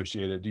people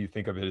associate it. Do you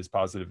think of it as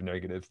positive,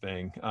 negative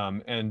thing?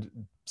 And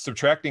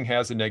subtracting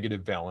has a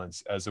negative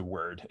valence as a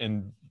word,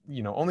 and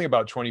only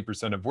about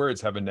 20% of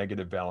words have a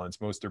negative valence.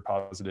 Most are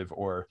positive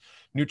or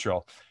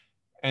neutral.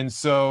 And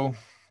so,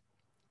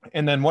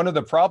 and then one of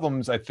the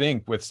problems I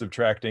think with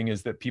subtracting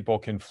is that people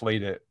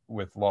conflate it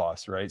with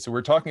loss, right? So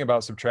we're talking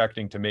about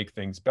subtracting to make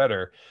things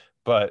better,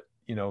 but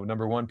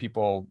number one,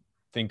 people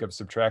think of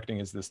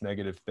subtracting as this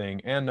negative thing,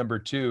 and number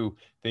two,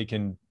 they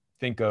can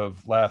think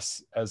of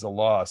less as a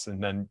loss,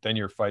 and then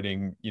you're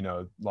fighting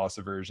loss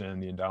aversion,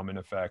 the endowment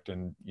effect,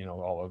 and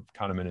all of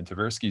Kahneman and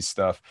Tversky's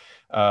stuff.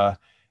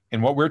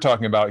 And what we're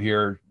talking about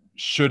here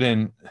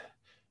shouldn't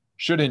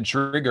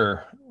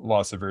trigger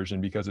loss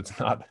aversion, because it's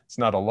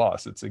not a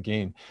loss, it's a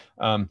gain.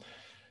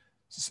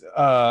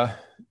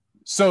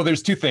 So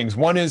there's two things.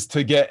 One is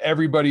to get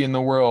everybody in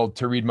the world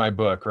to read my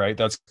book, right?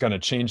 That's going to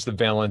change the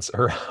balance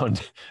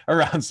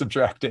around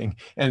subtracting,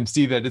 and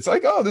see that it's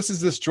like, oh, this is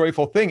this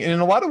joyful thing. And in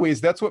a lot of ways,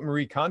 that's what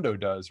Marie Kondo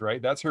does,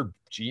 right? That's her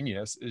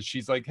genius, is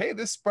she's like, hey,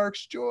 this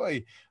sparks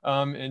joy.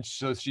 And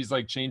so she's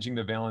like changing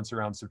the balance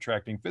around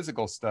subtracting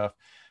physical stuff.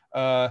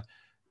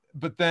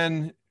 But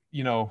then,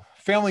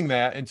 failing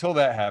that, until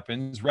that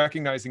happens,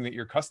 recognizing that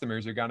your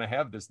customers are going to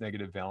have this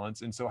negative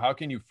balance. And so how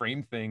can you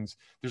frame things?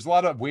 There's a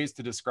lot of ways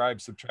to describe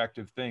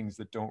subtractive things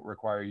that don't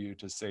require you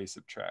to say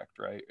subtract,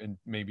 right? And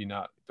maybe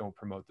don't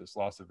promote this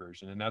loss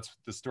aversion. And that's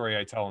the story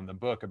I tell in the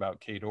book about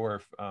Kate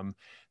Orff,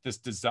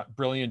 this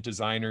brilliant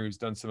designer who's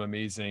done some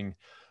amazing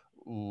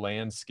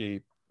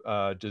landscape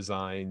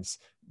designs,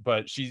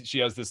 but she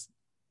has this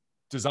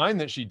design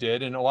that she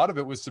did, and a lot of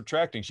it was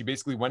subtracting. She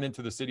basically went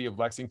into the city of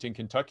Lexington,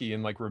 Kentucky,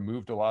 and like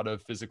removed a lot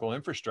of physical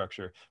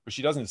infrastructure, but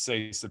she doesn't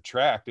say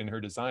subtract in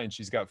her design.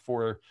 She's got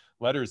 4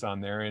 letters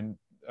on there,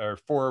 or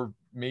 4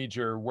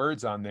 major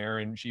words on there,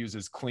 and she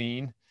uses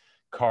clean,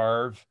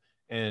 carve,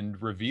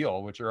 and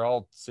reveal, which are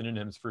all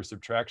synonyms for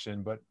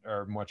subtraction, but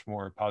are much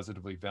more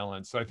positively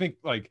valent. So I think,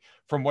 like,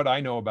 from what I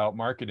know about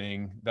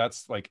marketing,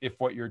 that's like, if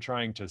what you're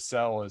trying to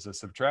sell is a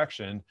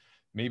subtraction,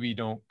 maybe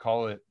don't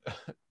call it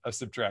a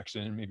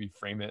subtraction, and maybe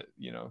frame it,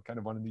 kind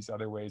of one of these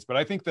other ways. But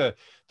I think the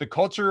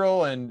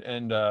cultural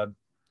and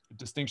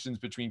distinctions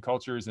between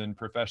cultures and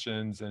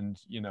professions and,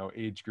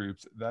 age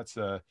groups, that's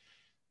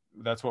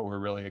what we're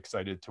really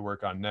excited to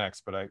work on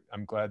next. But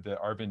I'm glad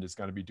that Arvind is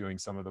going to be doing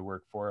some of the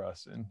work for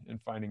us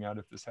and finding out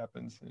if this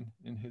happens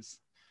in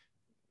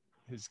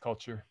his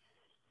culture.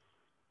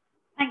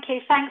 Thank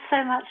you. Thanks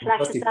so much,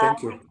 Fantastic.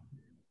 Thank you.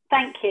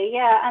 Thank you.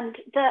 Yeah, and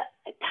the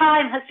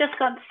time has just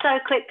gone so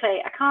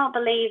quickly. I can't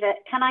believe it.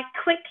 Can I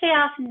quickly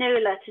ask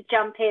Nuala to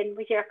jump in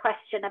with your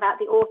question about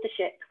the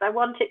authorship? Because I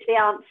want it to be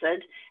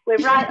answered. We're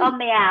right on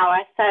the hour.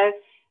 So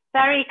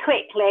very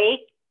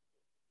quickly.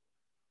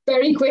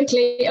 Very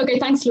quickly. Okay,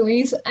 thanks,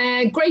 Louise.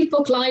 Great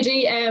book,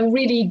 Leidy.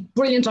 Really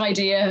brilliant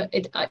idea.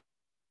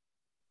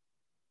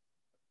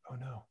 Oh,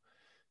 no.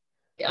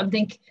 I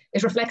think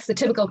it reflects the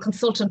typical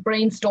consultant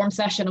brainstorm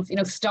session of,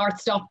 start,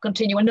 stop,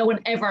 continue, and no one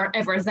ever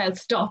says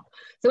stop.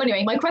 So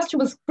anyway, my question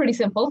was pretty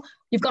simple.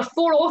 You've got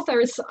 4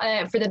 authors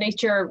for the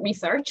Nature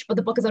research, but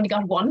the book has only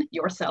got 1,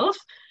 yourself.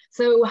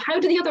 So how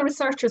do the other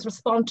researchers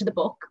respond to the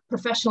book?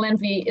 Professional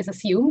envy is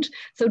assumed.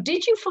 So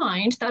did you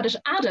find that it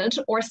added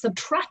or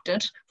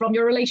subtracted from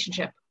your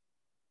relationship?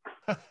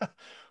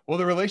 Well,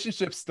 the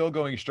relationship's still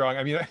going strong.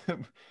 I mean,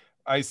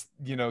 I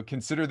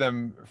consider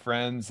them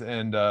friends,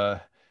 and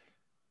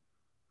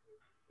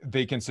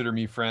they consider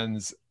me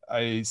friends.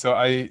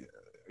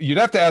 You'd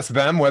have to ask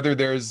them whether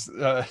there's,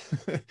 but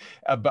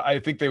I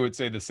think they would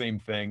say the same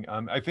thing.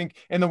 I think,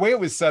 and the way it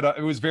was set up,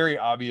 it was very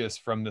obvious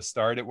from the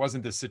start. It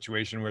wasn't this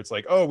situation where it's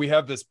like, oh, we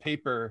have this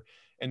paper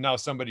and now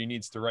somebody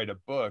needs to write a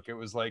book. It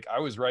was like, I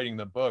was writing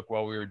the book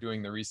while we were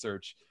doing the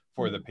research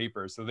for the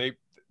paper. So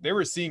they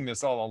were seeing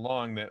this all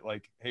along, that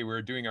like, hey,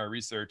 we're doing our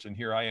research, and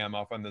here I am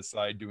off on the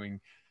side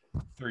doing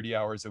 30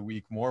 hours a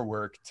week more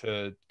work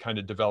to kind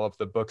of develop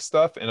the book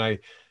stuff. And I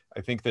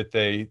think that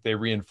they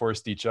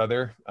reinforced each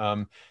other.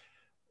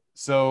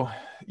 So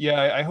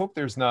yeah, I hope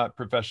there's not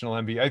professional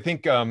envy. I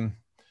think, and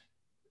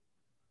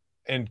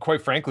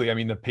quite frankly, I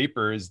mean, the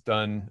paper is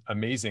done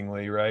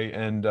amazingly, right?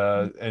 And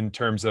in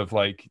terms of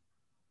like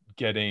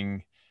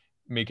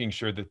making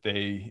sure that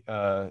they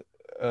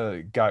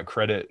got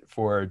credit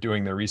for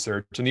doing the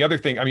research. And the other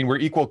thing, I mean, we're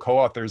equal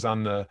co-authors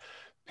on the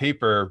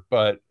paper,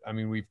 but I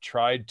mean, we've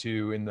tried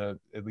to,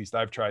 at least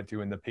I've tried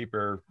to, in the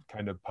paper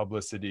kind of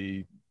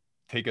publicity,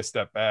 take a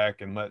step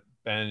back and let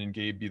Ben and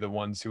Gabe be the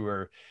ones who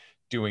are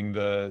doing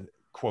the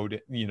quote,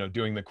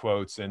 doing the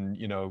quotes. And,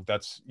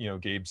 that's,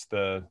 Gabe's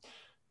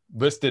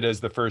listed as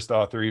the first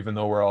author, even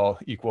though we're all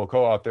equal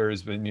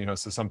co-authors, but,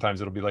 so sometimes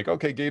it'll be like,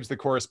 okay, Gabe's the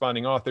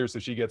corresponding author, so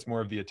she gets more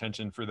of the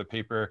attention for the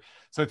paper.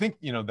 So I think,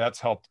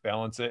 that's helped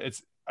balance it.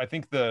 I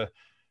think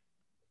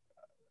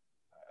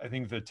I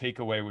think the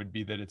takeaway would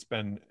be that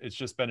it's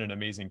just been an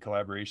amazing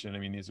collaboration. I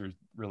mean, these are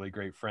really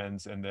great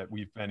friends, and that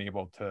we've been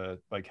able to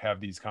like have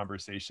these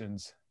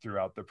conversations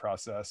throughout the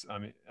process. I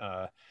mean,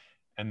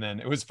 and then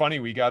it was funny,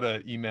 we got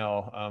an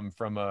email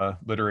from a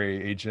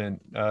literary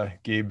agent,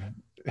 Gabe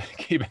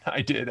and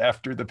I did,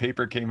 after the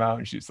paper came out,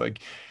 and she's like,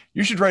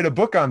 you should write a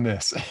book on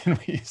this. And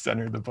we sent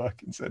her the book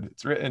and said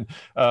it's written.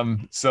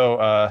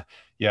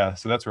 Yeah,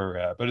 so that's where we're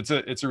at. But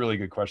it's a really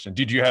good question.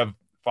 Did you have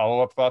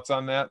follow-up thoughts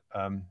on that?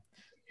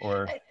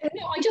 Or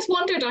no, I just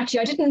wondered, actually,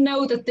 I didn't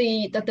know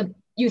that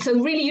so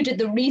really you did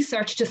the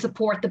research to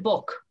support the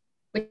book,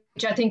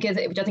 which I think is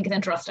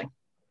interesting.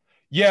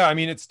 Yeah, I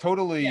mean, it's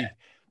totally,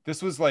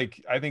 this was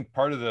like, I think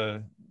part of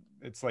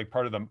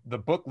the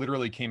book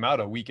literally came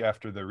out a week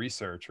after the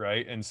research,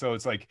 right? And so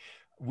it's like,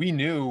 we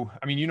knew,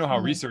 I mean, you know how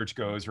research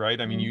goes, right?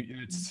 I mean,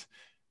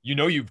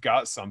 you've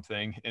got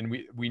something, and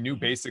we knew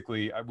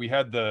basically, we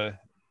had the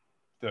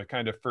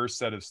kind of first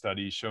set of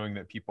studies showing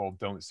that people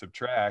don't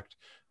subtract.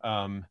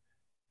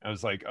 I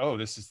was like, oh,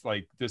 this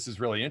is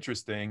really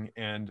interesting.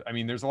 And I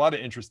mean, there's a lot of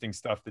interesting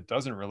stuff that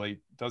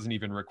doesn't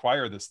even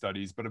require the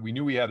studies, but we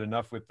knew we had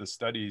enough with the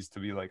studies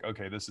to be like,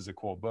 okay, this is a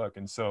cool book.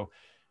 And so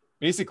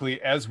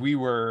basically, as we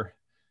were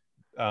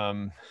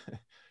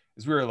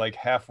like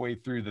halfway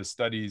through the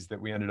studies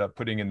that we ended up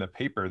putting in the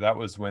paper, that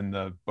was when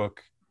the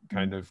book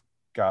kind of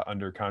got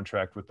under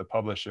contract with the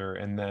publisher.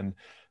 And then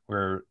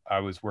where I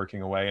was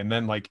working away, and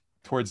then like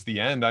towards the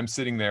end, I'm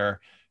sitting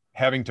there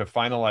having to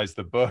finalize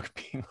the book,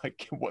 being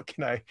like,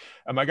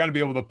 am I going to be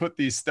able to put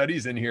these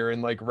studies in here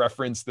and like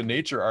reference the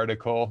Nature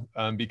article?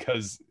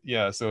 Because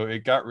so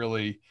it got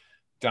really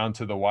down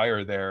to the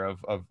wire there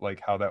of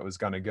like how that was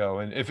going to go.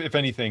 And if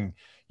anything,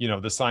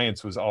 the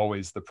science was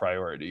always the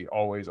priority,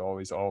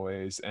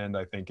 always. And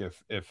I think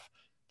if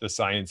the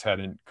science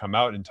hadn't come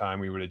out in time,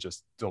 we would have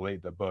just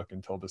delayed the book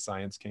until the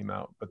science came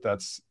out. But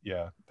that's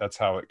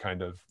how it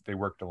they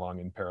worked along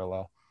in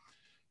parallel.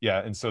 Yeah.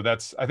 And so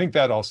I think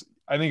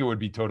it would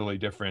be totally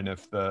different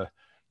if the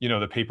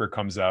paper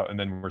comes out and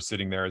then we're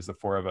sitting there as the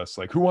four of us,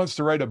 like, who wants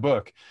to write a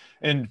book?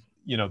 And,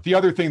 the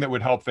other thing that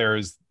would help there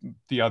is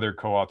the other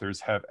co-authors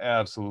have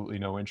absolutely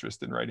no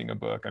interest in writing a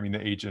book. I mean,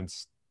 the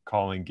agent's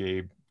calling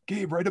Gabe,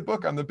 write a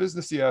book on the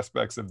businessy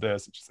aspects of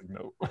this. It's just like,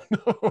 no,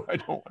 I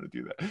don't want to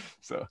do that.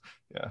 So,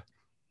 yeah.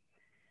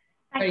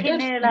 Thank you,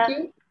 Nuala.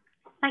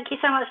 Thank you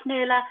so much,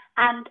 Nuala.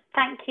 And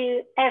thank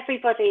you,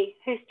 everybody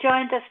who's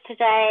joined us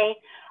today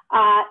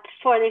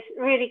for this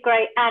really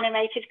great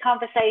animated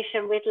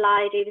conversation with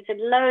Leidy. There's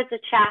been loads of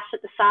chat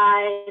at the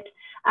side,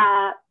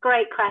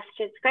 great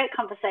questions, great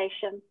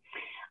conversation.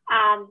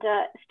 And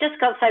it's just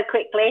gone so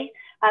quickly,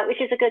 which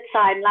is a good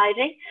sign,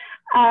 Leidy.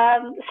 So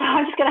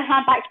I'm just going to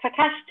hand back to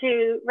Prakash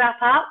to wrap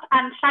up,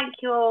 and thank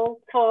you all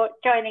for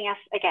joining us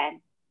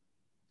again.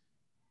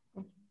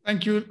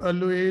 Thank you,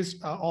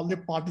 Louise, all the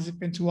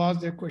participants who asked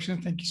their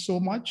questions. Thank you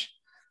so much.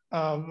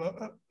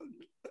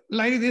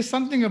 Leidy, there's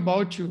something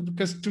about you,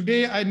 because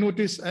today I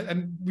noticed,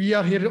 and we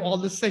are here at all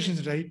the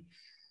sessions, right?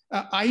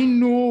 I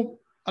know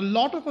a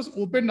lot of us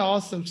opened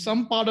ourselves,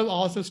 some part of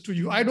ourselves to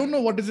you. I don't know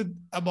what is it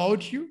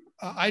about you.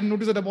 I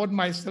noticed it about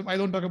myself. I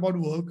don't talk about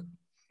work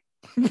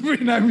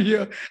when I'm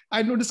here.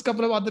 I noticed a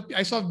couple of other,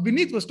 I saw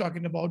Vineet was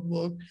talking about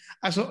work.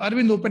 I saw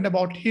Arvind opened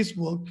about his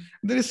work.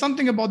 There is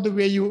something about the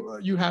way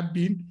you have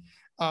been.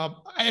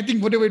 I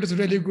think whatever, it was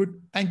really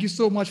good. Thank you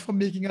so much for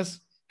making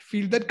us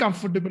feel that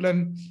comfortable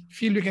and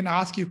feel we can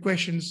ask you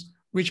questions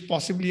which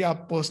possibly are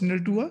personal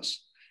to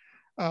us.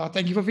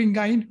 Thank you for being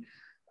kind.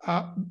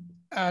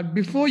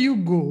 Before you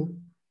go,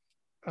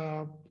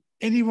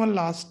 any one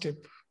last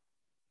tip?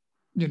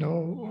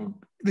 The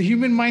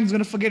human mind is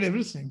going to forget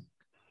everything,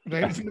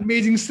 right? It's an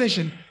amazing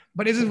session,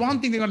 but is there one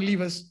thing they're going to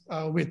leave us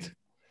with?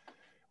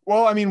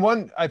 Well, I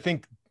mean, I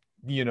think,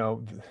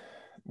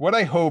 what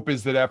I hope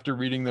is that after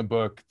reading the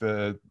book,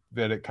 that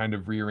it kind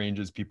of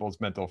rearranges people's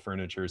mental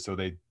furniture so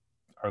they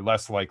are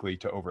less likely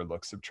to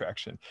overlook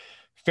subtraction.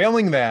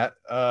 Failing that,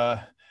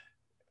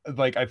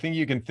 I think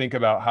you can think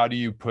about, how do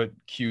you put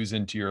cues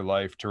into your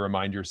life to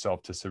remind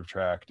yourself to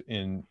subtract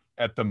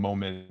at the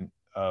moment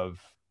of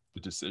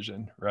the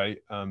decision, right?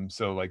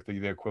 So like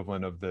the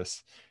equivalent of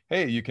this,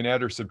 hey, you can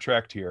add or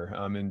subtract here.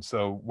 And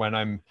so when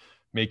I'm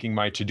making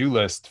my to-do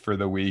list for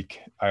the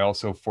week, I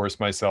also force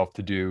myself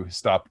to do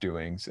stop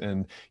doings.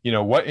 And,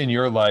 what in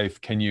your life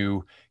can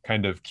you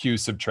kind of cue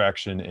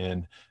subtraction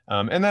in?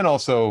 And then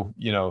also,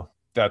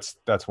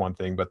 that's one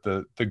thing, but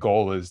the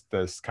goal is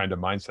this kind of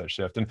mindset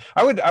shift. And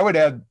I would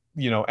add,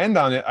 end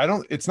on it.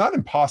 It's not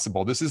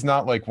impossible. This is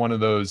not like one of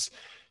those,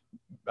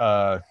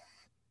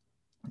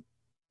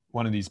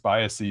 one of these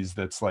biases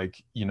that's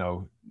like,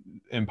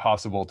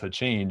 impossible to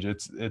change.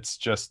 It's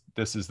just,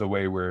 this is the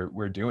way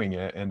we're doing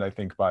it. And I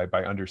think by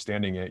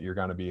understanding it, you're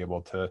going to be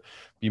able to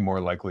be more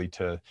likely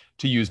to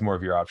use more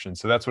of your options.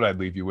 So that's what I'd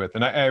leave you with.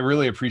 And I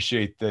really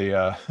appreciate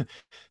the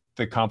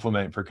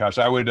compliment, Prakash.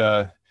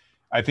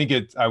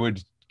 I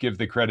would give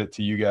the credit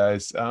to you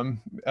guys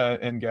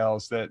and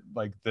gals that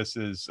like, this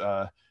is,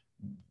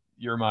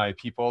 you're my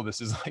people.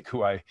 This is like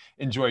who I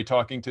enjoy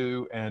talking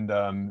to.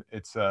 And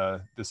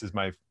this is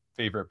my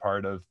favorite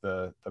part of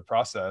the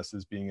process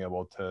is being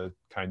able to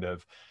kind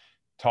of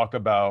talk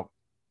about,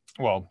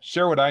 well,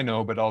 share what I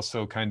know, but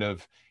also kind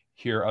of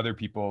hear other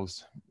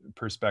people's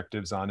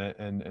perspectives on it.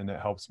 And it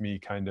helps me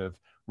kind of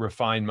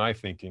refine my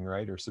thinking,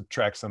 right? Or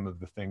subtract some of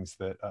the things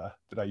that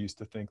I used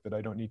to think that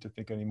I don't need to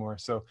think anymore.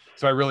 So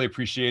I really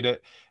appreciate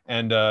it.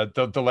 And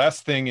the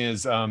last thing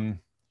is,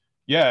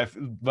 yeah,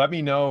 let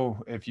me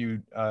know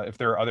if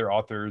there are other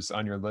authors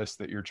on your list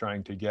that you're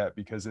trying to get,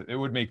 because it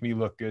would make me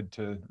look good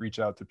to reach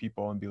out to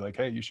people and be like,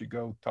 hey, you should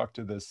go talk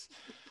to this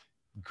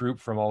group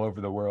from all over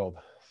the world.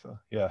 So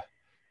yeah.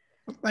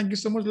 Thank you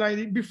so much,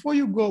 Leidy. Before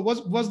you go,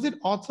 was that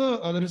author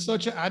or the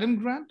researcher Adam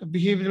Grant,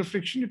 behavioral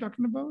friction you're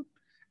talking about?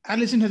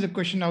 Alison has a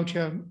question out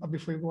here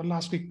before you go.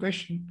 Last quick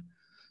question.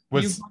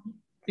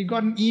 You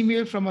got an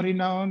email from a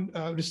renowned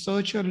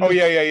researcher. Oh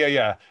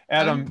yeah.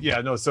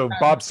 Adam, so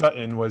Bob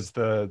Sutton was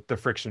the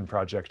Friction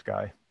Project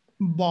guy.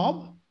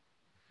 Bob?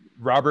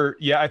 Robert,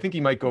 I think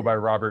he might go by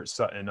Robert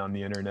Sutton on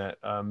the internet.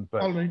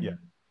 But all right.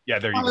 Yeah,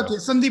 there you go. Okay,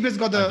 Sandeep has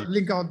got the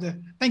link out there.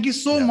 Thank you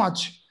so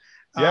much.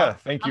 Yeah,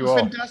 thank you all.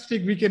 Have a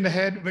fantastic weekend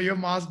ahead. Wear your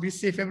mask. Be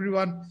safe,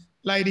 everyone.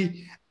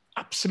 Leidy,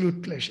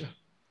 absolute pleasure.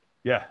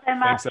 Yeah,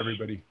 thanks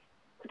everybody.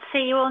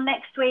 See you all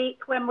next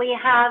week when we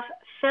have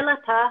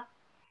Philippa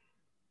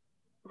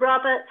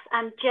Roberts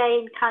and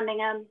Jane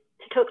Cunningham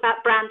to talk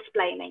about brand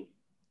splaining.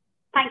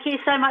 Thank you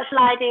so much,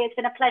 Leidy. It's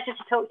been a pleasure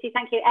to talk to you.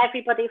 Thank you,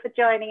 everybody, for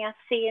joining us.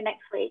 See you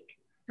next week.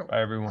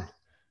 Bye, everyone.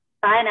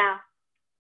 Bye now.